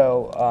book,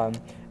 so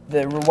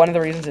one of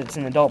the reasons it's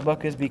an adult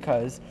book is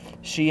because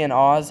she and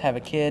Oz have a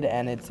kid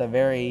and it's a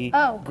very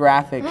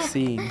graphic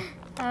scene.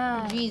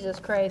 Jesus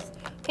Christ.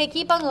 Okay,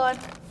 keep on going.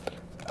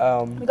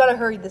 We gotta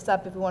hurry this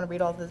up if we want to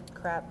read all this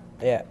crap.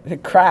 Yeah,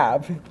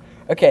 crab.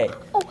 Okay.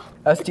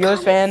 A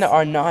Steelers fan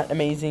are not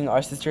amazing.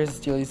 Our sister is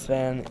a Steelers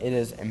fan. It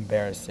is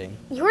embarrassing.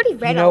 You already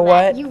read know all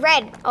that. what? You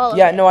read all of it.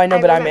 Yeah, no, I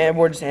know, but remember.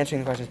 we're just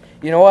answering the questions.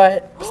 You know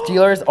what?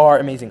 Steelers are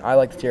amazing. I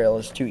like the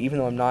Steelers too, even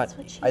though I'm not.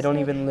 I don't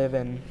even live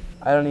in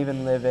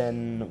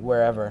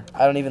wherever.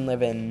 I don't even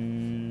live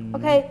in.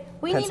 Okay,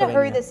 we need to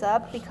hurry Pennsylvania. this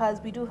up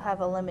because we do have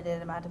a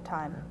limited amount of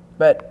time.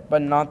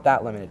 But not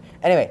that limited.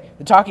 Anyway,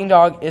 the talking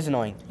dog is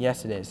annoying.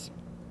 Yes, it is.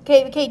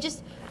 Okay,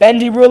 just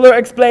Bendy Ruler,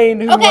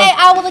 explain.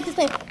 I will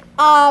explain.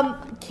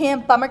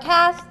 Camp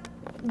Bummercast.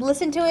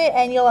 Listen to it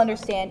and you'll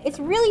understand. It's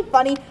really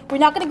funny. We're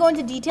not going to go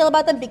into detail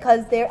about them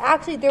because they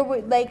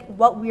were like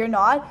what we're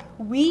not.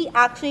 We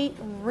actually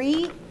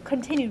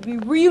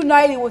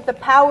reunited with the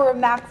power of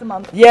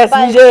Maximum. Yes,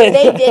 but we did.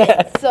 They did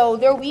it, so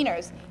they're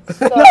wieners.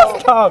 So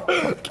Stop.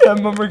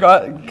 Camp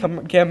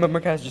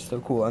Mummercast is just so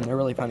cool, and they're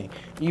really funny.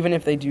 Even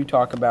if they do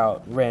talk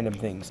about random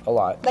things a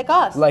lot. like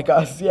us. Like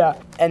us, yeah.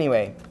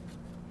 Anyway.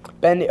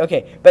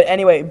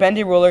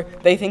 Bendy Ruler,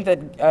 they think that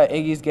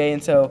Iggy's gay,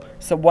 and so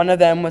one of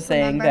them was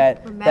saying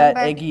that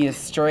Iggy is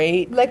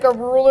straight. Like a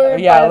ruler.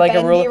 Yeah, but like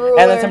a bendy ruler.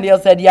 And then somebody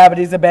else said, yeah, but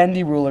he's a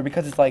bendy ruler,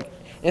 because it's like,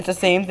 it's the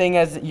same thing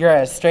as you're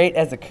as straight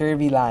as a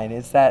curvy line.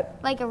 It's that,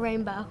 Like a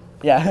rainbow.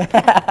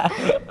 yeah.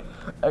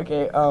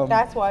 Okay,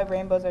 That's why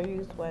rainbows are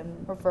used when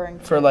referring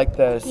to. for like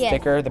the Yeah.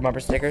 sticker, the bumper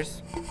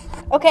stickers.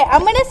 Okay,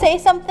 I'm gonna say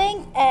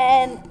something,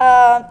 and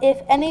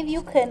if any of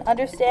you can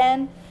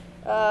understand,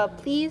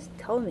 please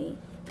tell me.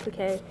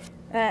 Okay.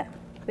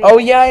 Oh,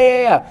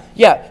 yeah.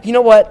 You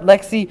know what,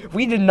 Lexi?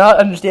 We did not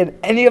understand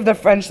any of the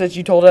French that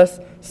you told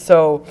us,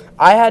 so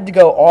I had to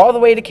go all the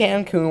way to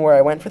Cancun, where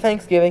I went for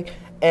Thanksgiving,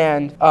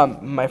 and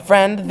my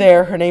friend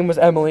there, her name was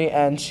Emily,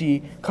 and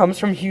she comes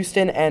from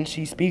Houston, and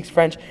she speaks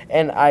French,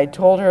 and I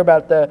told her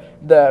about the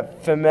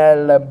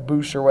femelle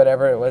bouche, or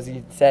whatever it was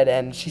you said,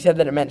 and she said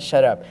that it meant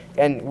shut up,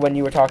 and when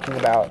you were talking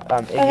about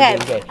Iggy Okay,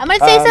 being gay. I'm gonna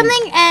say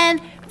something, and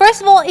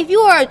first of all, if you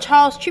are a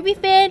Charles Trippy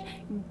fan,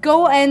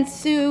 go and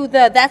sue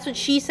the That's What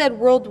She Said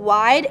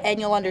worldwide, and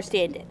you'll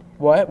understand it.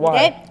 What? Why?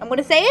 Okay, I'm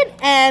gonna say it,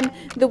 and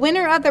the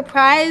winner of the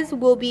prize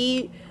will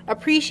be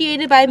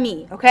appreciated by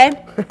me. Okay.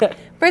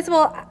 First of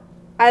all,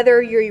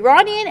 either you're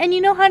Iranian and you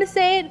know how to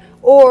say it,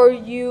 or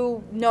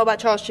you know about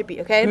Charles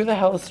Trippy. Okay. Who the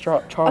hell is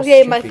Charles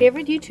Okay, my Trippy?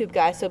 favorite YouTube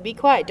guy. So be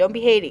quiet. Don't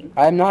be hating.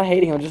 I'm not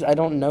hating, I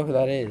don't know who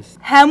that is.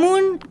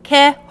 Hamun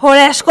ke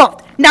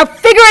horeshkot. Now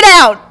figure it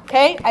out.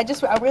 Okay. I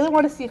really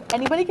want to see if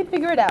anybody can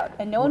figure it out,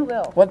 and no one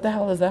will. What the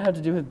hell does that have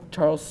to do with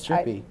Charles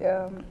Strippy?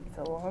 It's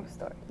a long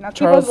story. Now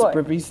Charles keep on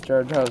going.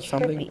 Strippy, Charles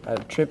something?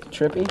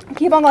 Trippy?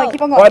 Keep on going.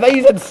 Keep on Oh, I going. thought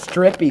you said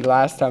Strippy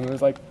last time. It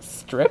was like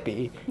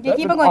Strippy. Okay, That's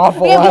keep an on going.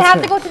 awful Okay, we last have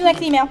to name. go to the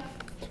next email.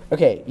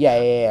 Okay,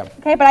 yeah.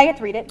 Okay, but I get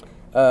to read it.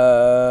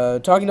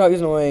 Talking dog is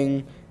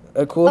annoying.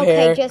 Cool Okay,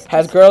 hair. just-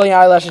 Has girly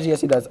eyelashes.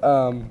 Yes, he does.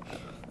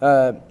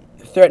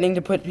 Threatening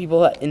to put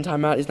people in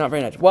timeout is not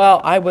very nice.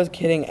 Well, I was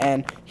kidding,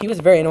 and he was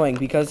very annoying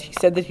because he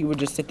said that he would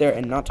just sit there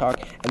and not talk,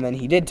 and then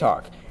he did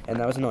talk, and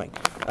that was annoying.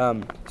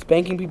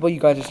 Spanking people, you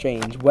guys are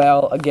strange.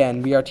 Well,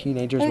 again, we are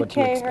teenagers. What do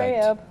you Okay, expect? hurry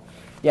up.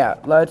 Yeah,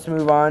 let's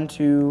move on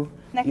to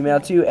Next email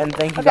email. 2, and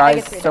thank you Okay, I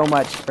guys get to read so that.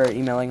 much for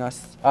emailing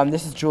us.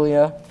 This is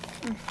Julia.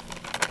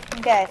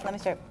 Okay, so let me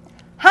start.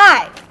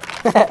 Hi!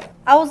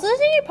 I was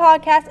listening to your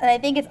podcast and I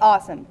think it's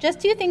awesome. Just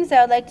two things that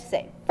I would like to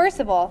say. First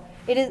of all,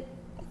 it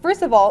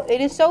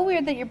is so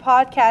weird that your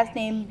podcast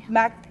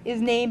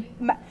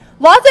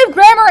lots of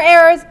grammar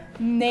errors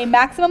named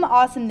Maximum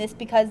Awesomeness,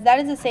 because that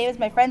is the same as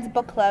my friend's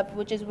book club,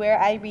 which is where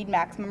I read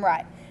Maximum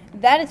Ride.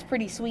 That is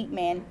pretty sweet,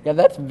 man. Yeah,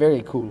 that's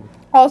very cool.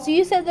 Also,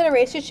 you said that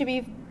erasers should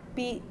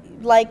be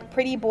like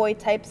pretty boy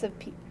types of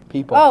people.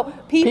 People. Oh,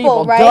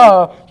 people, right?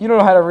 Duh. You don't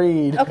know how to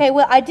read. Okay,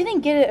 well, I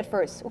didn't get it at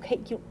first. Okay,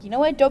 you know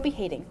what? Don't be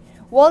hating.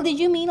 Well, did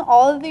you mean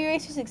all of the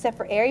erasers except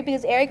for Ari?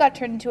 Because Ari got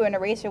turned into an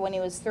eraser when he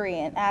was 3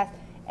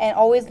 and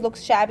always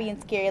looks shabby and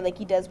scary like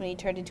he does when he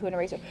turned into an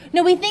eraser.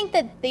 No, we think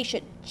that they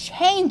should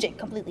change it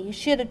completely. You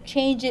should have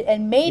changed it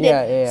and made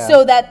it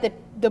so that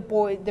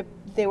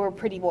they were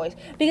pretty boys.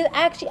 Because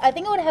actually, I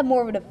think it would have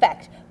more of an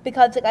effect.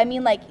 Because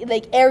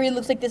like Ari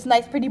looks like this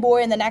nice pretty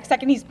boy, and the next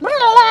second he's.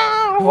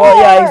 Well,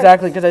 yeah,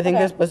 exactly. Because I think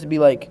they're supposed to be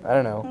like, I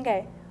don't know.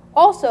 Okay.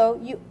 Also,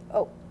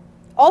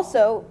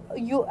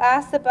 you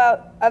asked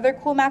about other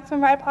cool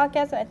Maximum Ride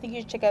podcasts, and I think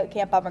you should check out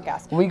Camp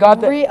Bummercast. We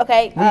got We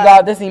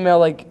got this email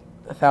like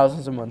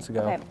thousands of months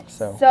ago. Okay.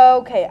 So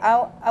Okay,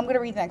 I'm gonna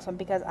read the next one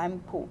because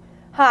I'm cool.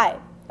 Hi.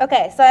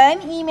 Okay, so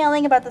I'm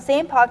emailing about the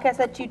same podcast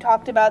that you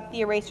talked about, the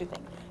eraser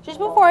thing. Just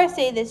before I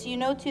say this, you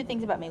know two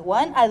things about me.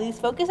 One, I lose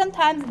focus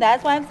sometimes, and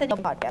that's why I'm sending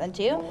a podcast. And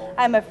two,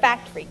 I'm a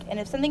fact freak. And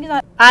if something is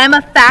not, I'm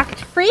a fact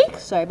freak.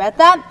 Sorry about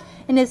that.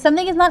 And if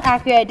something is not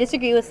accurate, I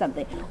disagree with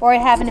something, or I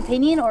have an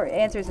opinion or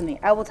answer something,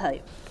 I will tell you.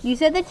 You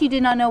said that you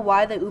did not know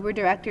why the Uber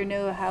director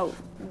knew how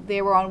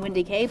they were on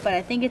Windy Cave, but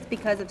I think it's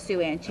because of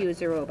Sue Ann. She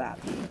was a robot.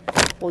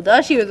 Well,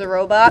 duh, she was a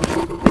robot. I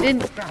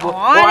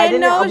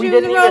didn't know she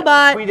was a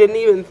robot. We didn't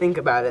even think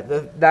about it.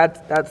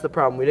 That's the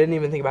problem. We didn't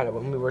even think about it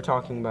when we were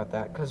talking about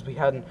that because we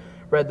hadn't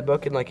read the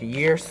book in like a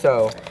year.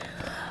 So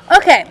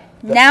Okay,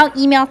 now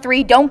email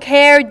 3. Don't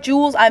care,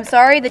 Jules. I'm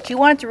sorry that you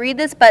wanted to read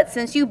this, but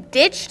since you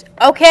ditched,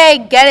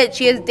 okay, get it.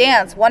 She has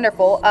danced.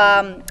 Wonderful.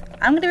 I'm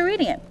going to be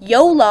reading it.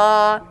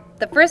 Yola.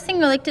 The first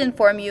thing I'd like to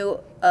inform you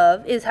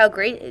of is how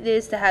great it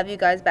is to have you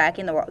guys back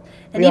in the world.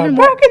 And back in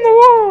the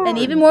world. And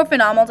even more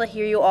phenomenal to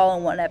hear you all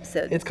in one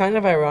episode. It's kind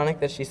of ironic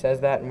that she says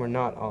that and we're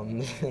not on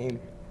the same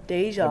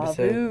Deja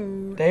episode.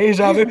 vu.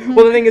 Deja vu.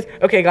 Well, the thing is,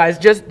 okay, guys,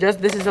 just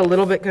this is a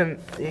little bit.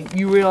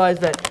 You realize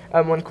that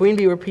when Queen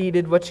Bee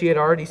repeated what she had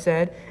already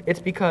said, it's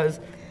because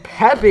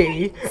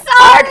Peppy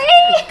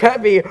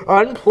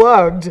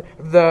unplugged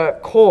the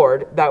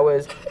cord that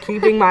was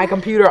keeping my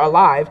computer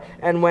alive,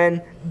 and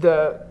when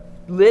the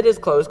lid is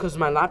closed, because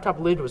my laptop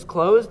lid was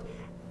closed,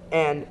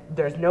 and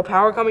there's no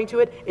power coming to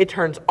it, it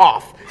turns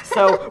off.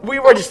 So we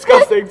were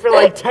discussing for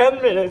like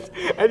 10 minutes,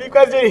 and you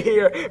guys didn't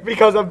hear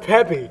because of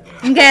Peppy.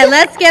 Okay,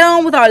 let's get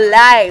on with our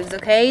lives,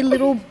 okay?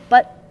 Little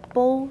butt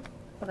bowl,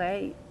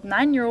 okay?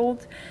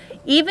 9-year-olds.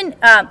 Even,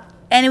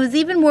 and it was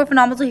even more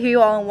phenomenal to hear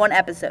you all in one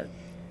episode,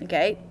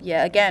 okay?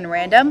 Yeah, again,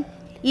 random.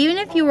 Even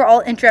if you were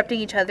all interrupting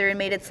each other and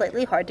made it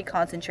slightly hard to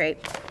concentrate.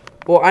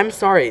 Well, I'm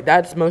sorry.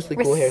 That's mostly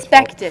Cool Hair's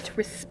fault. Respect it.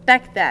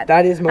 Respect that.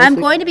 That is mostly... I'm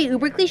going to be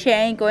uber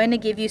cliche and going to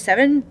give you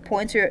 7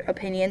 points or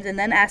opinions and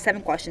then ask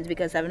 7 questions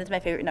because 7 is my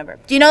favorite number.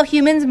 Do you know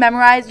humans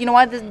memorize, you know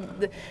what,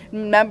 the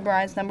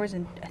memorize numbers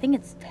in, I think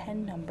it's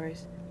 10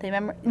 numbers. They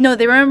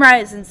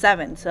memorize in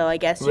 7, so I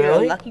guess you're a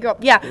lucky girl.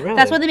 Yeah, really?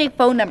 That's why they make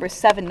phone numbers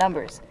 7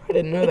 numbers. I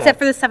didn't know Except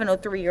for the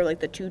 703 or like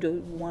the 2 to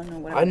 1 or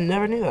whatever. I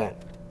never knew that.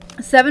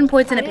 7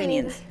 points and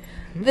opinions.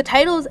 The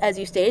titles, as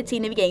you stated,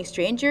 seem to be getting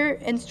stranger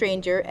and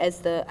stranger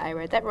I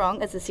read that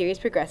wrong, as the series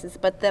progresses,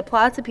 but the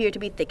plots appear to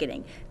be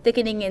thickening.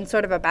 Thickening in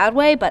sort of a bad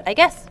way, but I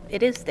guess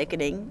it is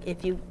thickening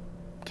if you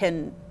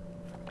can,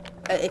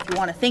 if you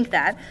want to think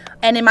that.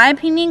 And in my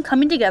opinion,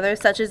 coming together,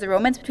 such as the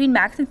romance between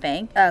Max and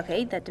Fang,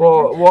 okay, that did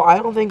Well, I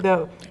don't think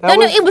that No,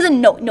 it was a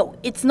no.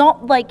 It's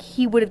not like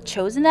he would have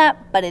chosen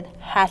that, but it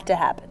had to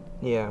happen.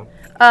 Yeah.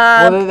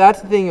 Well,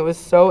 that's the thing. It was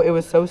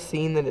so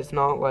seen that it's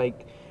not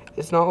like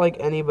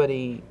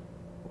anybody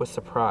was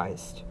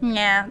surprised.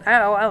 Yeah,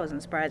 I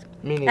wasn't surprised.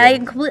 Me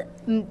neither.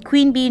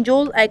 Queen Bee and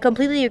Jules, I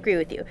completely agree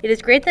with you. It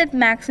is great that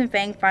Max and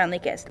Fang finally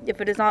kissed. If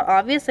it is not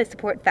obvious, I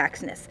support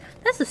Faxness.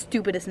 That's the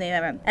stupidest name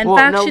ever. And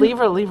no, leave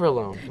her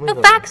alone. No,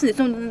 Faxness.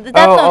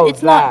 No,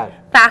 it's not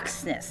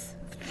Faxness.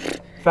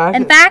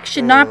 And Fax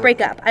should not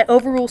break up. I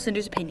overrule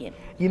Cinder's opinion.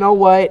 You know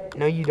what?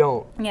 No, you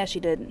don't. Yeah, she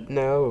did.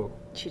 No.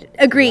 She did.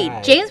 Agreed.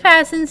 Right. James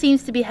Patterson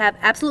seems to have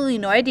absolutely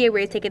no idea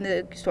where he's taking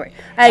the story.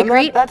 I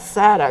agree. That's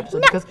sad,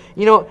 actually, because,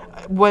 you know,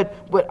 what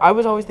I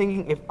was always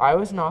thinking, if I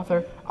was an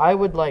author, I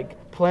would, like,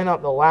 plan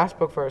out the last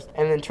book first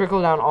and then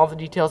trickle down all the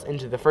details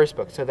into the first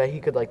book so that he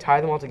could, like, tie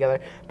them all together.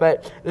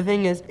 But the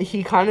thing is,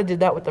 he kind of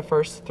did that with the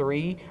first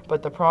 3,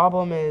 but the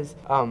problem is,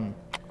 so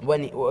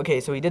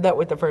he did that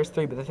with the first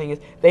 3, but the thing is,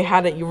 they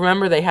had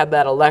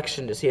that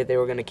election to see if they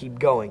were going to keep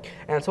going.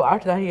 And so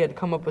after that, he had to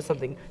come up with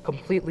something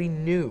completely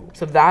new.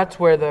 So that's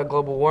where the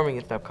global warming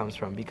and stuff comes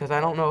from, because I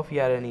don't know if he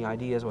had any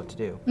ideas what to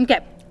do. Okay.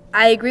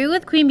 I agree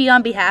with Queen Bee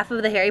on behalf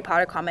of the Harry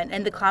Potter comment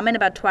and the comment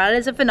about Twilight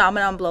is a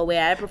phenomenon blow way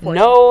out of proportion.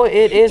 No,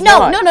 it is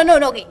not.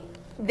 No. Okay.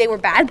 They were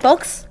bad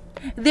books.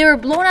 They were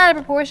blown out of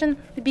proportion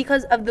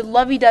because of the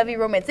lovey-dovey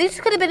romance. This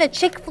could have been a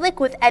chick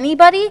flick with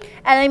anybody,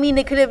 and I mean,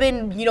 it could have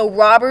been,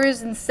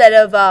 robbers instead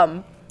of,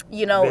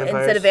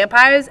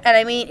 vampires, and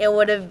I mean, it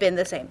would have been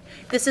the same.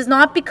 This is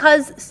not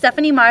because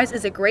Stephenie Meyers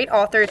is a great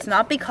author. It's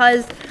not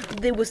because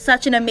it was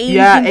such an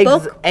amazing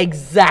book.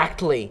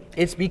 Exactly.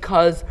 It's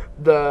because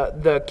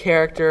the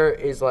character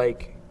is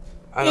like,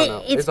 I don't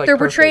know. They're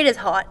portrayed as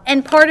hot,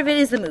 and part of it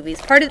is the movies.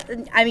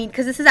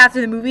 Because this is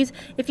after the movies.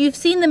 If you've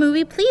seen the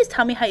movie, please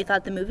tell me how you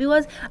thought the movie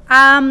was.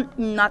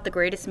 Not the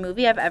greatest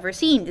movie I've ever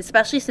seen,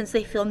 especially since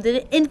they filmed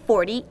it in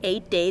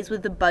 48 days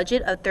with a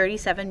budget of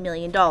 $37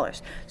 million.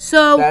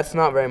 So that's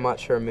not very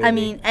much for a movie. I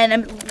mean,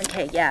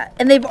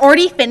 and they've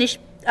already finished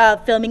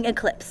filming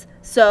Eclipse,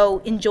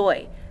 so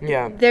enjoy.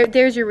 Yeah.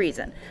 There's your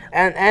reason.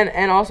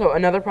 And also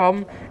another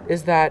problem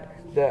is that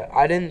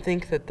I didn't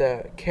think that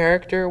the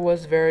character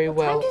was very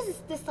well. What time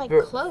does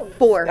this close?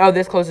 4. Oh,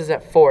 this closes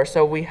at 4,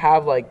 so we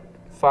have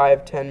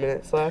 5-10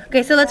 minutes left.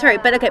 Okay, so let's hurry.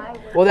 But okay.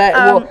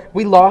 Well,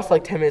 we lost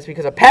 10 minutes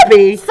because of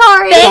Peppy.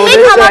 Sorry. Fang may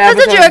come off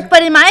as a jerk,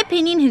 but in my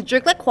opinion, his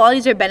jerk-like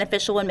qualities are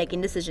beneficial when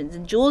making decisions.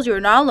 And Jules, you're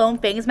not alone.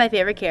 Fang is my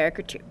favorite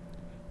character too.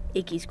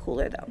 Icky's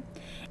cooler though.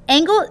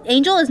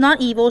 Angel is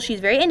not evil. She's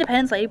very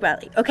independent, Lady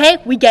Bradley. Okay,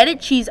 we get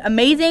it. She's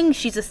amazing.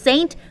 She's a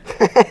saint.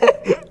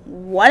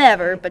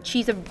 Whatever, but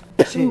she's a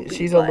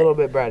she's a little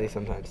bit bratty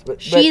sometimes. But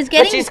she's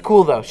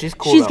cool though. She's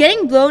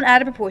getting blown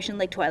out of proportion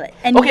like Twilight.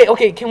 And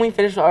okay. Can we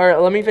finish? Or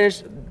let me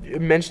finish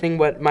mentioning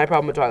what my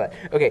problem with Twilight.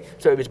 Okay,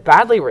 so it was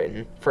badly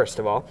written. First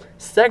of all,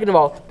 second of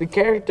all, the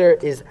character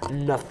is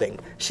nothing.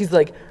 She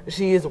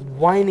is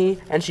whiny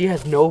and she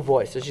has no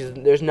voice. So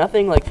there's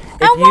nothing like.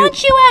 I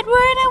want you, Edward.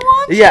 I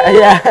want you.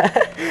 Yeah.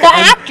 The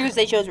actors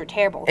they chose were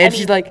terrible. And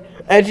she's like,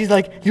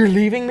 you're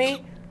leaving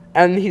me.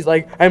 And he's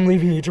like, I'm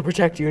leaving you to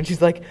protect you. And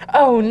she's like,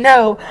 oh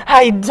no,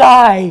 I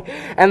die.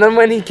 And then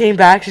when he came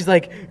back, she's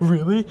like,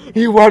 really?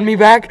 You want me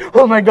back?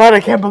 Oh my god,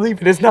 I can't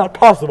believe it. It's not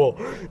possible.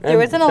 And there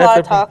wasn't a lot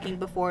of talking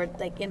before,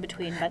 in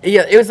between. But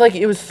yeah,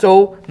 it was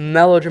so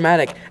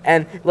melodramatic.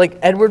 And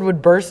Edward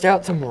would burst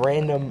out some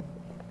random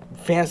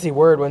fancy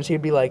word when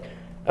she'd be like,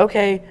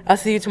 okay, I'll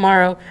see you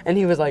tomorrow. And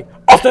he was like,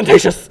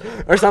 ostentatious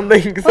or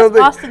something. What's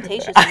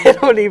ostentatious? I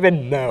don't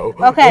even know.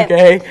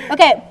 Okay.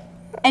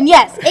 And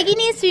yes, Iggy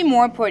needs to be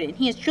more important.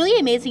 He is truly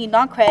amazing and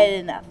not credited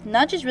enough.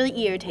 Not just really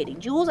irritating.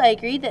 Jules, I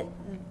agree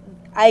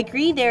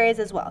there is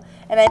as well.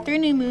 And I threw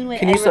New Moon when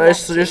Edward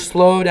left. Can you just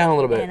slow down a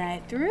little bit? And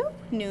I threw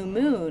New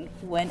Moon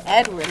when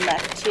Edward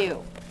left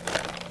too.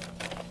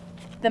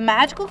 The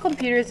magical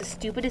computer is the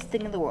stupidest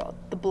thing in the world.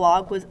 The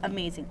blog was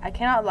amazing. I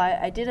cannot lie,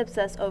 I did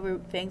obsess over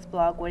Fang's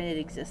blog when it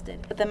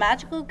existed. But the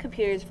magical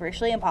computer is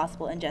virtually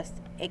impossible and just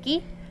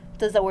icky?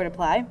 Does that word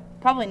apply?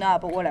 Probably not,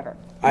 but whatever.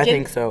 I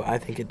think so. I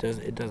think it does.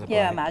 It does apply.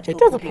 Yeah, magical It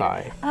does computer.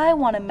 apply. I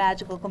want a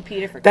magical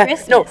computer for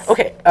Christmas. No,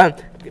 okay,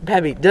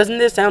 Peppy, doesn't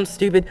this sound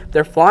stupid?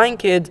 They're flying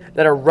kids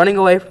that are running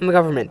away from the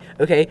government,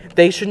 okay?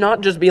 They should not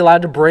just be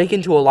allowed to break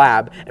into a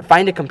lab and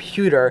find a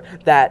computer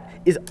that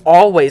is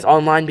always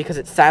online because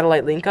it's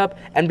satellite link up,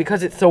 and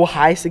because it's so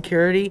high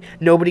security,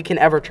 nobody can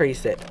ever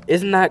trace it.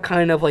 Isn't that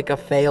kind of like a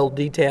failed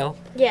detail?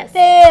 Yes.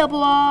 Fail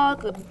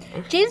blog.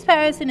 James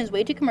Patterson is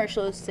way too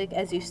commercialistic,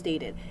 as you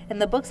stated, and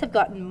the books have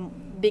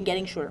been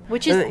getting shorter,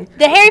 which is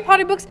the Harry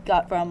Potter books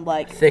got from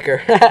like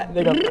Thicker.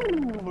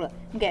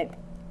 okay.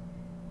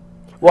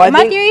 Well,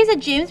 My theory is that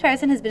James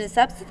Patterson has been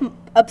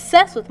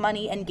obsessed with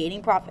money and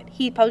gaining profit.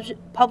 He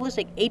published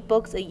like 8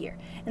 books a year,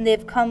 and they've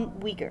become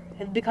weaker.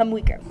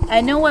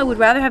 I know I would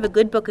rather have a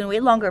good book and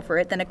wait longer for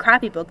it than a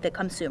crappy book that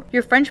comes soon.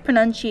 Your French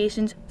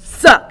pronunciations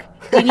suck.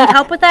 Do you need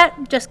help with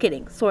that? Just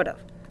kidding, sort of.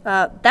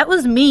 That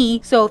was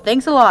me, so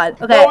thanks a lot.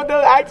 Okay. No,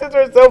 the accents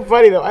are so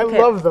funny though. I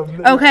love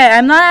them. Okay,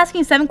 I'm not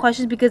asking 7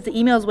 questions because the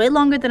email is way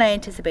longer than I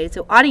anticipated,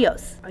 so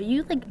adios. Are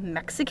you like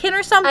Mexican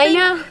or something? I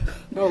know.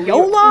 No,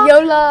 YOLA?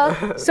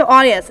 YOLA. So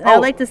adios, and I'd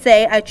like to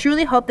say I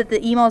truly hope that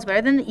the email is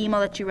better than the email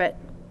that you read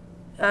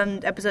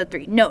episode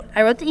 3. Note,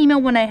 I wrote the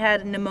email when I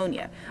had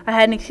pneumonia. I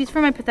had an excuse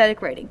for my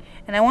pathetic writing,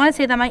 and I want to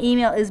say that my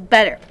email is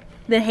better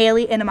than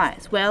Haley and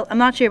Amaya's. Well, I'm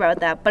not sure about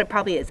that, but it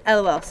probably is.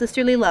 LOL.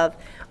 Sisterly love.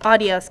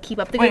 Adios. Keep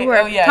up the good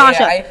work. Tasha.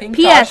 Yeah, I think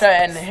P.S. Tasha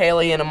and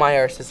Haley and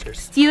Amaya are sisters.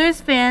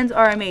 Steelers fans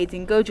are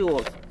amazing. Go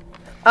Jules.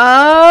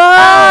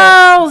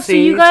 Oh, so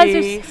you guys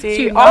are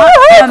you're not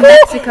from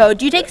Mexico.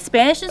 Do you take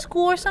Spanish in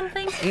school or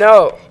something?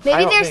 No.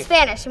 Maybe they're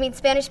Spanish. I mean,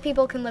 Spanish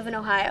people can live in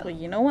Ohio. Well,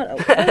 you know what?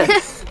 Okay.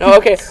 No,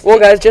 okay. Well,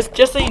 guys,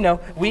 just so you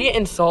know, we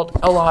insult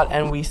a lot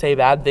and we say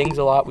bad things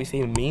a lot. We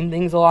say mean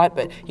things a lot,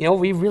 but you know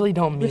we really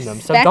don't mean them.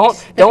 So don't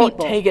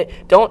take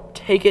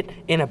it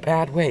in a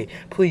bad way,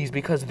 please,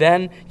 because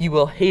then you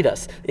will hate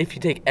us if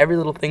you take every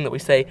little thing that we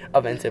say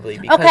offensively.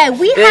 Okay,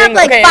 we have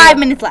like 5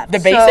 minutes left.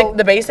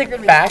 The basic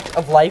fact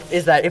of life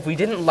is that if we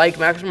didn't like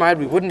Maximide,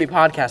 we wouldn't be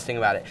podcasting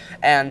about it,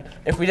 and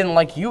if we didn't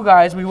like you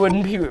guys, we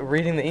wouldn't be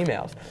reading the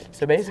emails.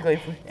 So basically,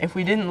 if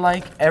we didn't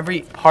like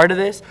every part of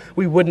this,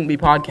 we wouldn't be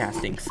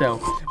podcasting.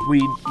 So we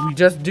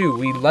just do.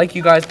 We like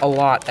you guys a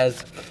lot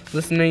as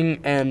listening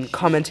and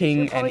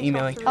commenting and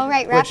emailing. All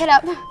right, wrap it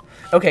up.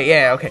 Okay,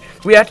 yeah, okay.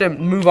 We have to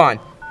move on.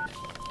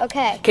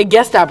 Okay. Okay,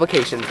 guest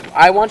applications.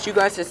 I want you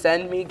guys to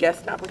send me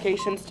guest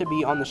applications to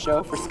be on the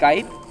show for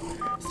Skype.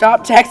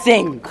 Stop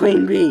texting,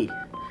 Queen Bee.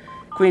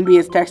 Queen Bee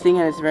is texting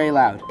and it's very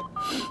loud.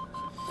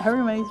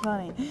 Everybody's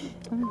funny.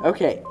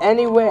 Okay,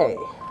 anyway.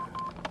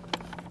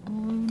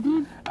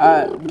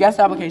 Guest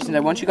applications. I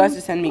want you guys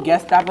to send me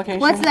guest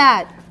applications. What's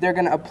that? They're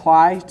going to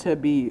apply to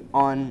be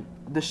on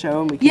the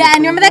show. And we can Yeah,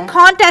 and approve remember them. that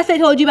contest I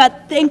told you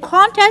about? The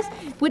contest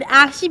would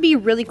actually be a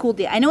really cool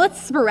deal. I know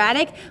it's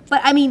sporadic,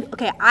 but I mean,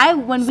 okay,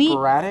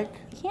 Sporadic?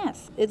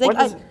 Yes, it's like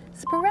What is-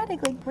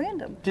 sporadic, like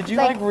random. Did you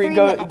Like 3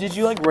 minutes. Did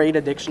you rate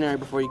a dictionary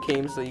before you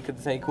came so you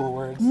could say cool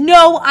words?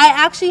 No, I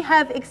actually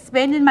have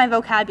expanded my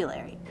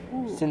vocabulary.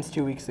 Since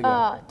 2 weeks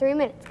ago. 3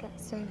 minutes, guys.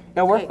 3 minutes.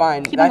 No, we're okay,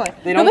 fine. keep on going.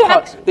 They No, don't we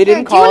call, have- they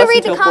didn't Do you call want us to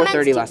read the until comments?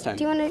 4:30 last time.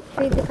 Do you want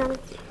to read the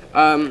comments?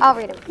 I'll I'll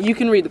read them. You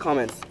can read the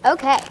comments.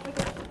 Okay.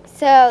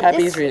 So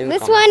Peppy's reading the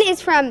this comments. one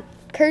is from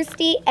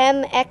Kirsty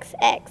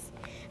MXX.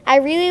 I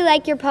really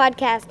like your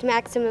podcast,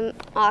 Maximum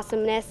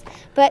Awesomeness,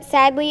 but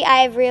sadly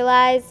I have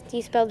realized,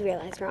 you spelled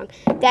realize wrong,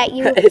 that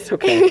you It's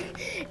okay.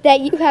 that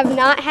you have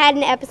not had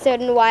an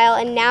episode in a while,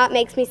 and now it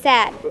makes me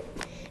sad.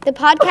 The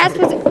podcast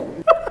was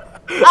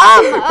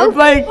We're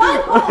playing.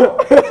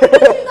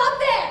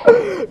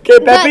 Okay,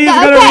 Peppy is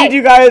gonna okay.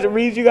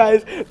 read you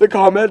guys the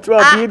comments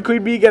while me and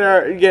Queen Bee get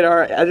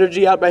our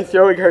energy out by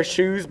throwing her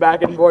shoes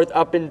back and forth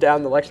up and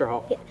down the lecture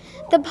hall.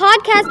 The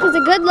podcast was a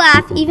good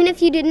laugh, even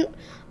if you didn't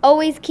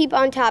always keep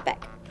on topic.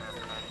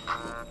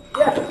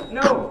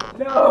 No.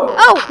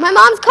 Oh, my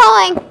mom's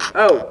calling.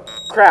 Oh,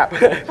 crap.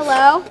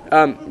 Hello?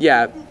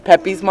 Yeah,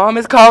 Peppy's mom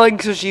is calling,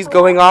 so she's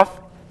going off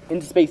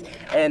into space.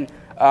 And,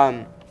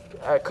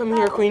 come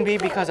here, Queen Bee,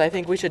 because I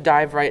think we should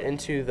dive right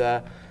into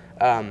the,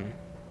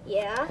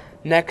 Yeah?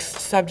 next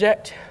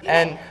subject.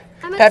 And,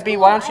 I'm at Peppy,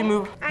 school. why don't you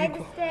move? I had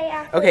to stay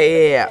after.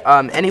 Okay,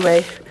 yeah.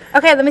 Anyway,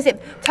 Okay, let me see.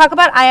 Talk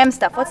about I am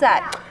stuff. What's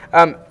that?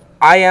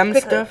 I am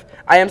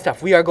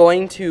stuff. We are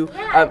going to,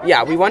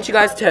 we want you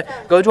guys to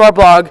go to our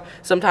blog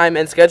sometime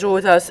and schedule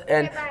with us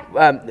and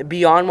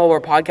be on while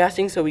we're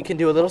podcasting so we can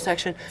do a little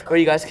section where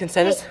you guys can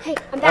send us Hey,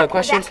 I'm back, I'm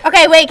questions. back.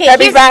 Okay, wait,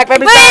 Peppy's back,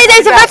 Peppy's back,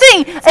 there's a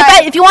Peppy's first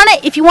thing.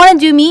 If you wanna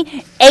do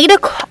me 8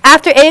 o'clock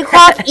after 8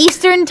 o'clock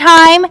Eastern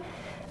time,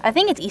 I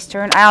think it's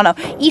Eastern. I don't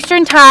know.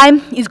 Eastern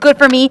time is good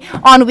for me.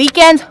 On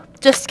weekends,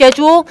 just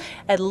schedule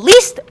at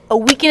least a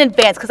week in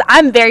advance because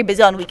I'm very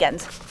busy on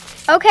weekends.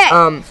 Okay,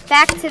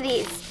 back to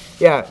these.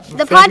 Yeah.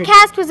 The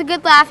podcast was a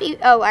good laugh.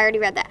 Oh, I already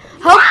read that.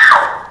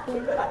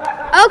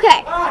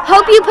 Okay.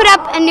 Hope you put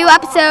up a new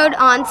episode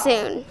on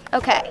soon.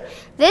 Okay.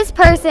 This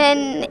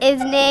person,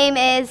 his name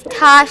is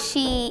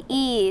Tashi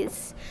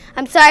Ease.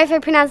 I'm sorry if I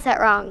pronounced that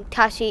wrong,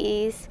 Tashi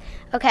Ease.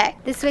 Okay,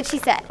 this is what she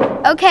said.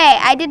 Okay,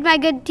 I did my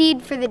good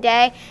deed for the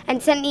day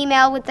and sent an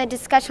email with the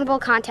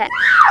discussionable content,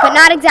 but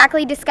not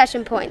exactly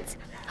discussion points.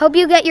 Hope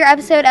you get your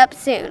episode up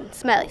soon.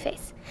 Smiley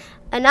face.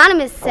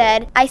 Anonymous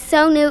said, I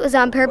so knew it was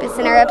on purpose,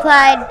 and I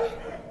replied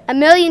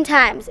 1,000,000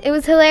 times. It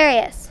was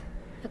hilarious.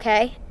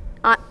 Okay,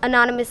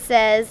 Anonymous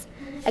says,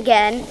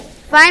 again,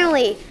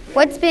 finally,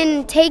 what's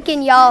been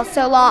taking y'all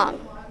so long?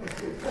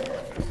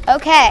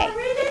 Okay.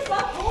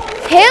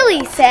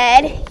 Haley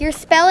said, your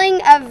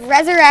spelling of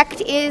resurrect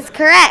is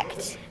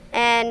correct.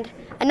 And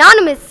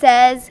Anonymous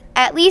says,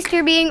 at least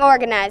you're being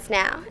organized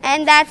now.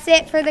 And that's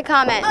it for the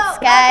comments,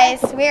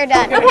 guys. We are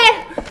done.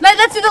 Okay,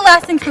 let's do the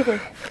last thing quickly.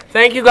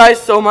 Thank you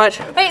guys so much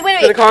for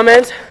the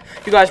comments.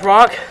 You guys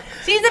rock.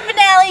 Season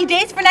finale,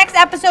 dates for next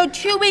episode,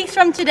 2 weeks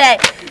from today.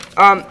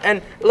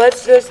 And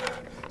let's just,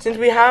 since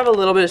we have a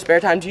little bit of spare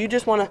time, do you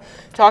just want to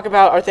talk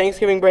about our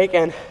Thanksgiving break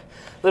and a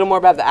little more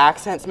about the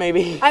accents,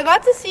 maybe? I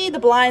got to see The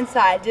Blind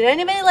Side. Did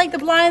anybody like The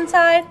Blind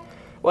Side?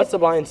 What's The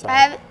Blind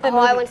Side? I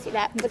want to see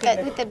that.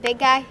 With the big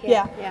guy?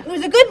 Yeah. It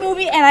was a good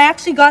movie, and I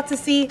actually got to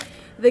see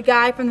the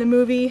guy from the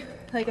movie,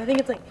 like, I think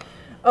it's like,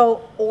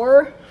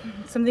 or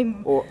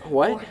something. Or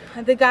what?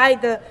 The guy,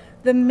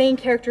 the main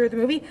character of the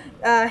movie.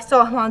 I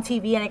saw him on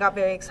TV, and I got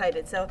very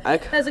excited. So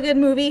that's a good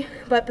movie.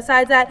 But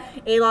besides that,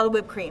 ate a lot of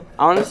whipped cream.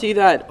 I want to see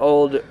that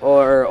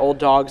old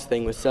dogs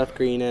thing with Seth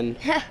Green and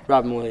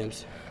Robin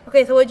Williams.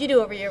 Okay, so what'd you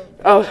do over your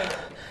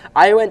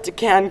I went to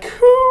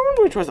Cancun,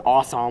 which was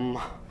awesome.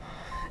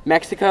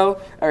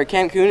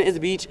 Cancun is a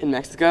beach in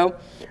Mexico,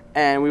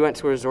 and we went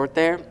to a resort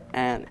there,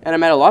 and I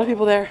met a lot of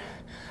people there.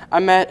 I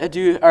met a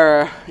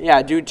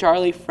dude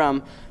Charlie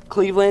from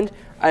Cleveland.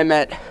 I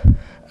met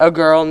a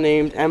girl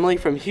named Emily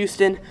from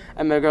Houston.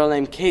 I met a girl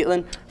named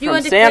Caitlin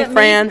from San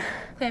Fran.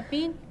 Camp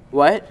Mead?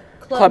 What?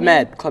 Club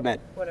Med.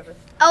 Whatever.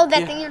 Oh,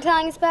 that thing you're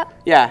telling us about?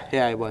 Yeah,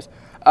 it was.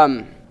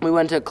 We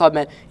went to Club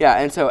Med. Yeah,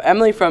 and so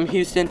Emily from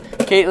Houston,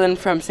 Caitlin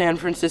from San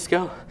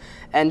Francisco,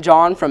 and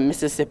John from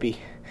Mississippi.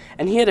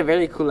 And he had a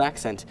very cool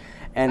accent.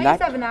 And I used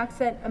to have an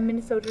accent, a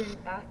Minnesotan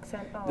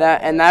accent.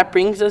 That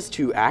brings us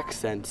to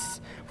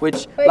accents,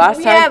 which But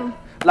last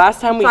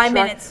time we 5 tried.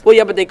 minutes. Well,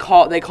 yeah, but they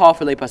call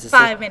for late buses.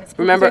 5 minutes.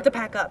 Remember? We have to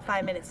pack up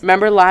 5 minutes.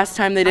 Remember last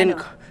time they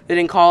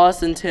didn't call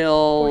us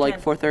until 4:10.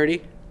 like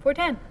 4:30?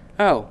 4:10.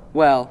 Oh,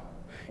 well.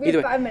 We have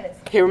Either way. 5 minutes.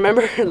 Okay,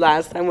 remember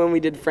last time when we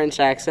did French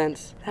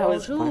accents? That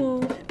was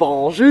Bonjour. fun.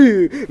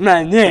 Bonjour,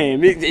 my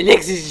name is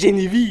Alexis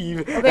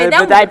Genevieve, Okay,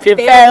 that but I was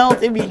prefer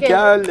to be Okay.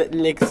 called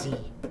Lexi.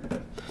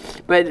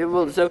 But,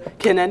 so,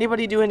 can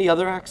anybody do any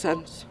other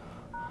accents?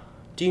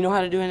 Do you know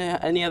how to do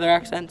any other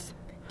accents?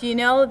 Do you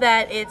know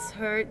that it's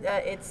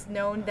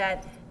known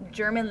that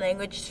German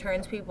language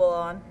turns people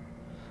on?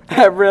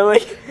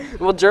 Really?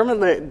 Well, German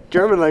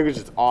language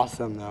is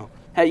awesome, though.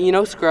 Hey, you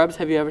know Scrubs?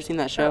 Have you ever seen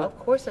that show? Of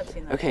course I've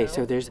seen that Okay,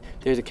 show. so there's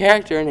a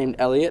character named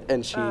Elliot,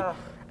 and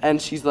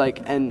she's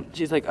like,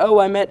 oh,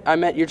 I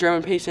met your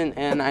German patient,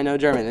 and I know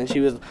German, and she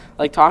was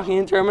like talking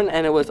in German,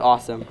 and it was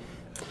awesome.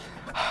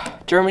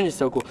 German is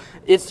so cool.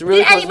 It's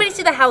really. Did anybody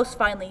see The House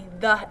finally?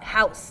 The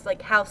House,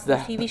 like House, the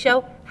TV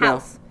show?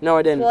 House. No,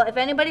 I didn't. Well, if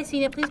anybody's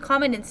seen it, please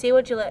comment and say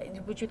what you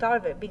thought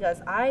of it,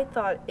 because I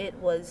thought it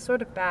was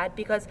sort of bad.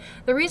 Because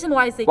the reason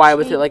why is Why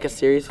was it like a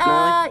series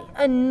finale?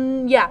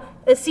 Yeah,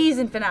 a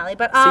season finale.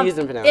 But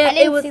season finale. I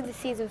didn't see the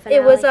season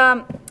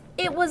finale.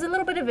 It was a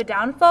little bit of a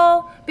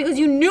downfall because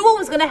you knew what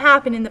was going to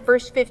happen in the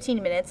first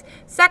 15 minutes.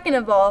 Second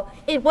of all,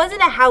 it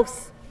wasn't a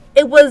house.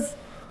 It was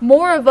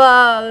more of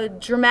a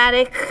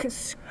dramatic.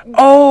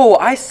 Oh,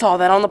 I saw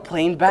that on the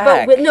plane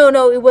back. But no,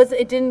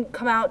 it didn't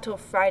come out till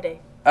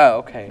Friday. Oh,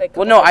 okay. Like,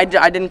 Well, no, I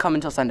didn't come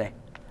until Sunday.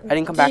 I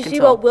didn't come back Did you see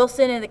until. about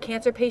Wilson and the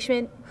cancer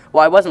patient?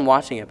 Well, I wasn't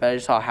watching it, but I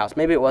just saw a house.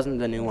 Maybe it wasn't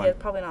the new one. Yeah,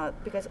 probably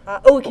not, because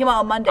it came out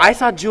on Monday. I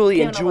saw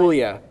Julie and Can't know why.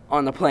 Julia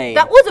on the plane.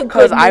 That was a good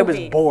Because I was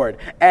movie. bored.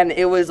 And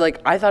it was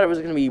like, I thought it was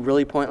going to be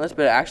really pointless,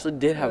 but it actually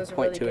did It have was a a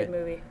point really to good it.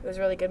 movie. It was a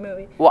really good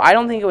movie. Well, I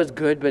don't think it was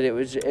good, but it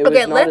was Okay,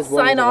 not let's as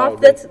well sign as I off.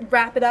 would Let's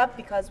wrap it up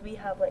because we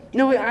have like.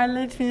 No, wait, I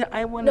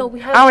want No, we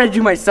have- to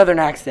do my southern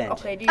accent.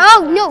 Okay.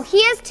 Oh, no,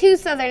 he has two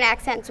southern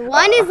accents.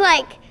 One is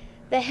like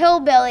the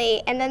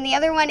hillbilly, and then the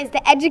other one is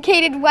the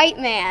educated white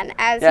man,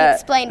 as he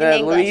explained in the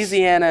English.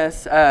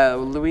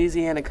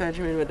 Louisiana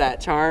countryman with that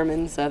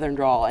charming southern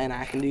drawl, and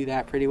I can do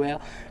that pretty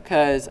well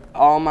because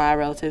all my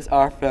relatives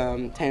are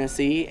from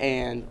Tennessee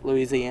and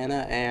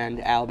Louisiana and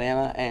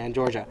Alabama and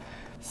Georgia.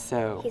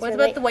 So What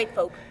about the white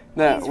folk?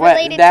 He's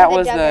related to the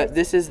Duggars.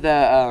 This is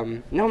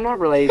the no, I'm not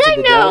related to I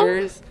the know.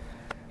 Duggars.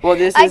 Well,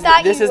 this I is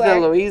thought this you is the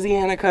were.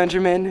 Louisiana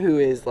countryman who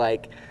is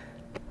like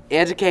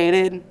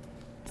educated,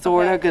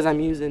 sorta, Okay. because I'm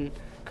using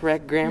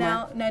correct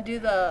grammar. Now do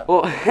the.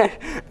 Well,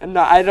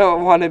 no, I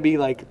don't want to be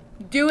like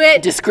Do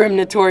it.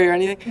 discriminatory or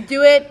anything.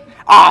 Do it.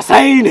 I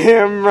seen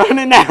him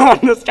running down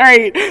the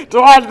street to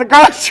watch the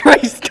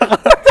grocery store.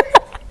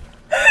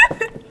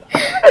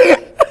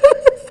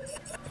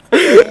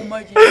 Oh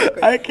my Jesus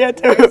Christ. I can't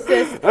do it.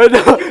 Racist. Oh,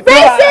 no,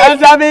 I'm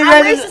not being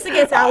I'm racist. racist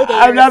against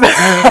alligators. I'm not.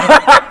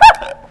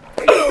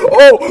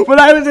 Oh, when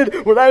I was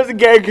in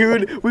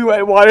Cancun, we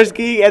went water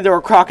skiing, and there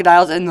were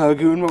crocodiles in the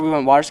lagoon where we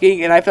went water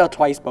skiing, and I fell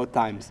twice both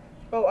times.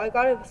 Oh, I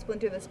got a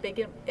splinter this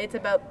big. It's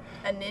about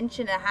 1.5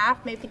 inches,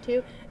 maybe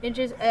 2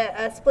 inches.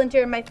 A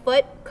splinter in my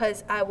foot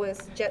because I was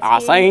jet skiing. I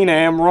seen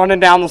him running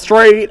down the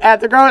street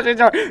at the grocery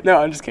store. No,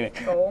 I'm just kidding.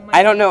 Oh my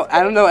I don't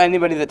know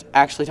anybody that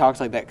actually talks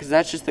like that because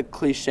that's just the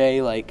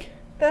cliche like.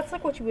 That's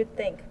like what you would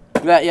think.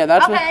 That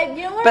that's. Okay, what,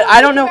 you know what? But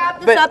I don't know. Wrap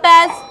this But up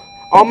as.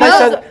 all my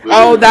son.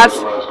 Oh, that's.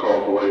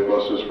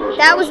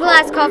 That was the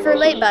last call for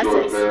late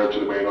buses.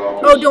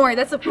 Oh, don't worry,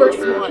 that's the first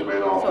one.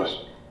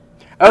 So.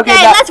 Okay,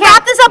 Okay, let's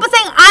wrap this up with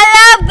saying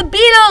I love the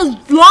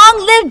Beatles.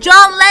 Long live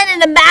John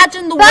Lennon.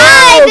 Imagine the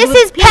Bye. world This with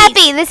is peace.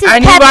 Peppy. This is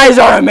And you Peppy. guys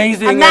are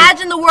amazing.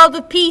 Imagine the world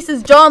with peace,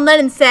 as John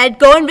Lennon said.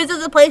 Go and visit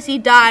the place he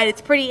died.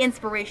 It's pretty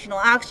inspirational.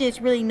 Actually, it's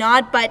really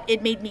not, but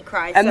it made me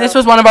cry. And so. this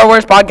was one of our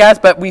worst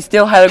podcasts, but we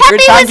still had a good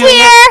Peppy time was doing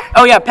here. it.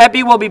 Oh yeah,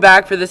 Peppy will be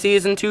back for the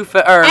season 2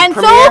 and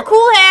premiere. so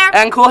cool hair.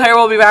 And Cool Hair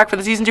will be back for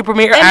the season 2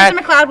 premiere. And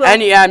Mr. McLeod will.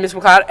 And yeah, Miss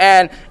McLeod.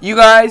 And you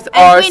guys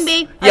are. Queen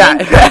Bee. Yeah.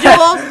 And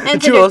Jules.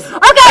 And Jules.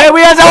 Okay. Hey,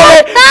 we are so.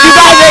 You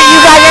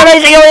guys are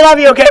amazing. We love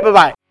you. Okay, bye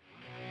bye.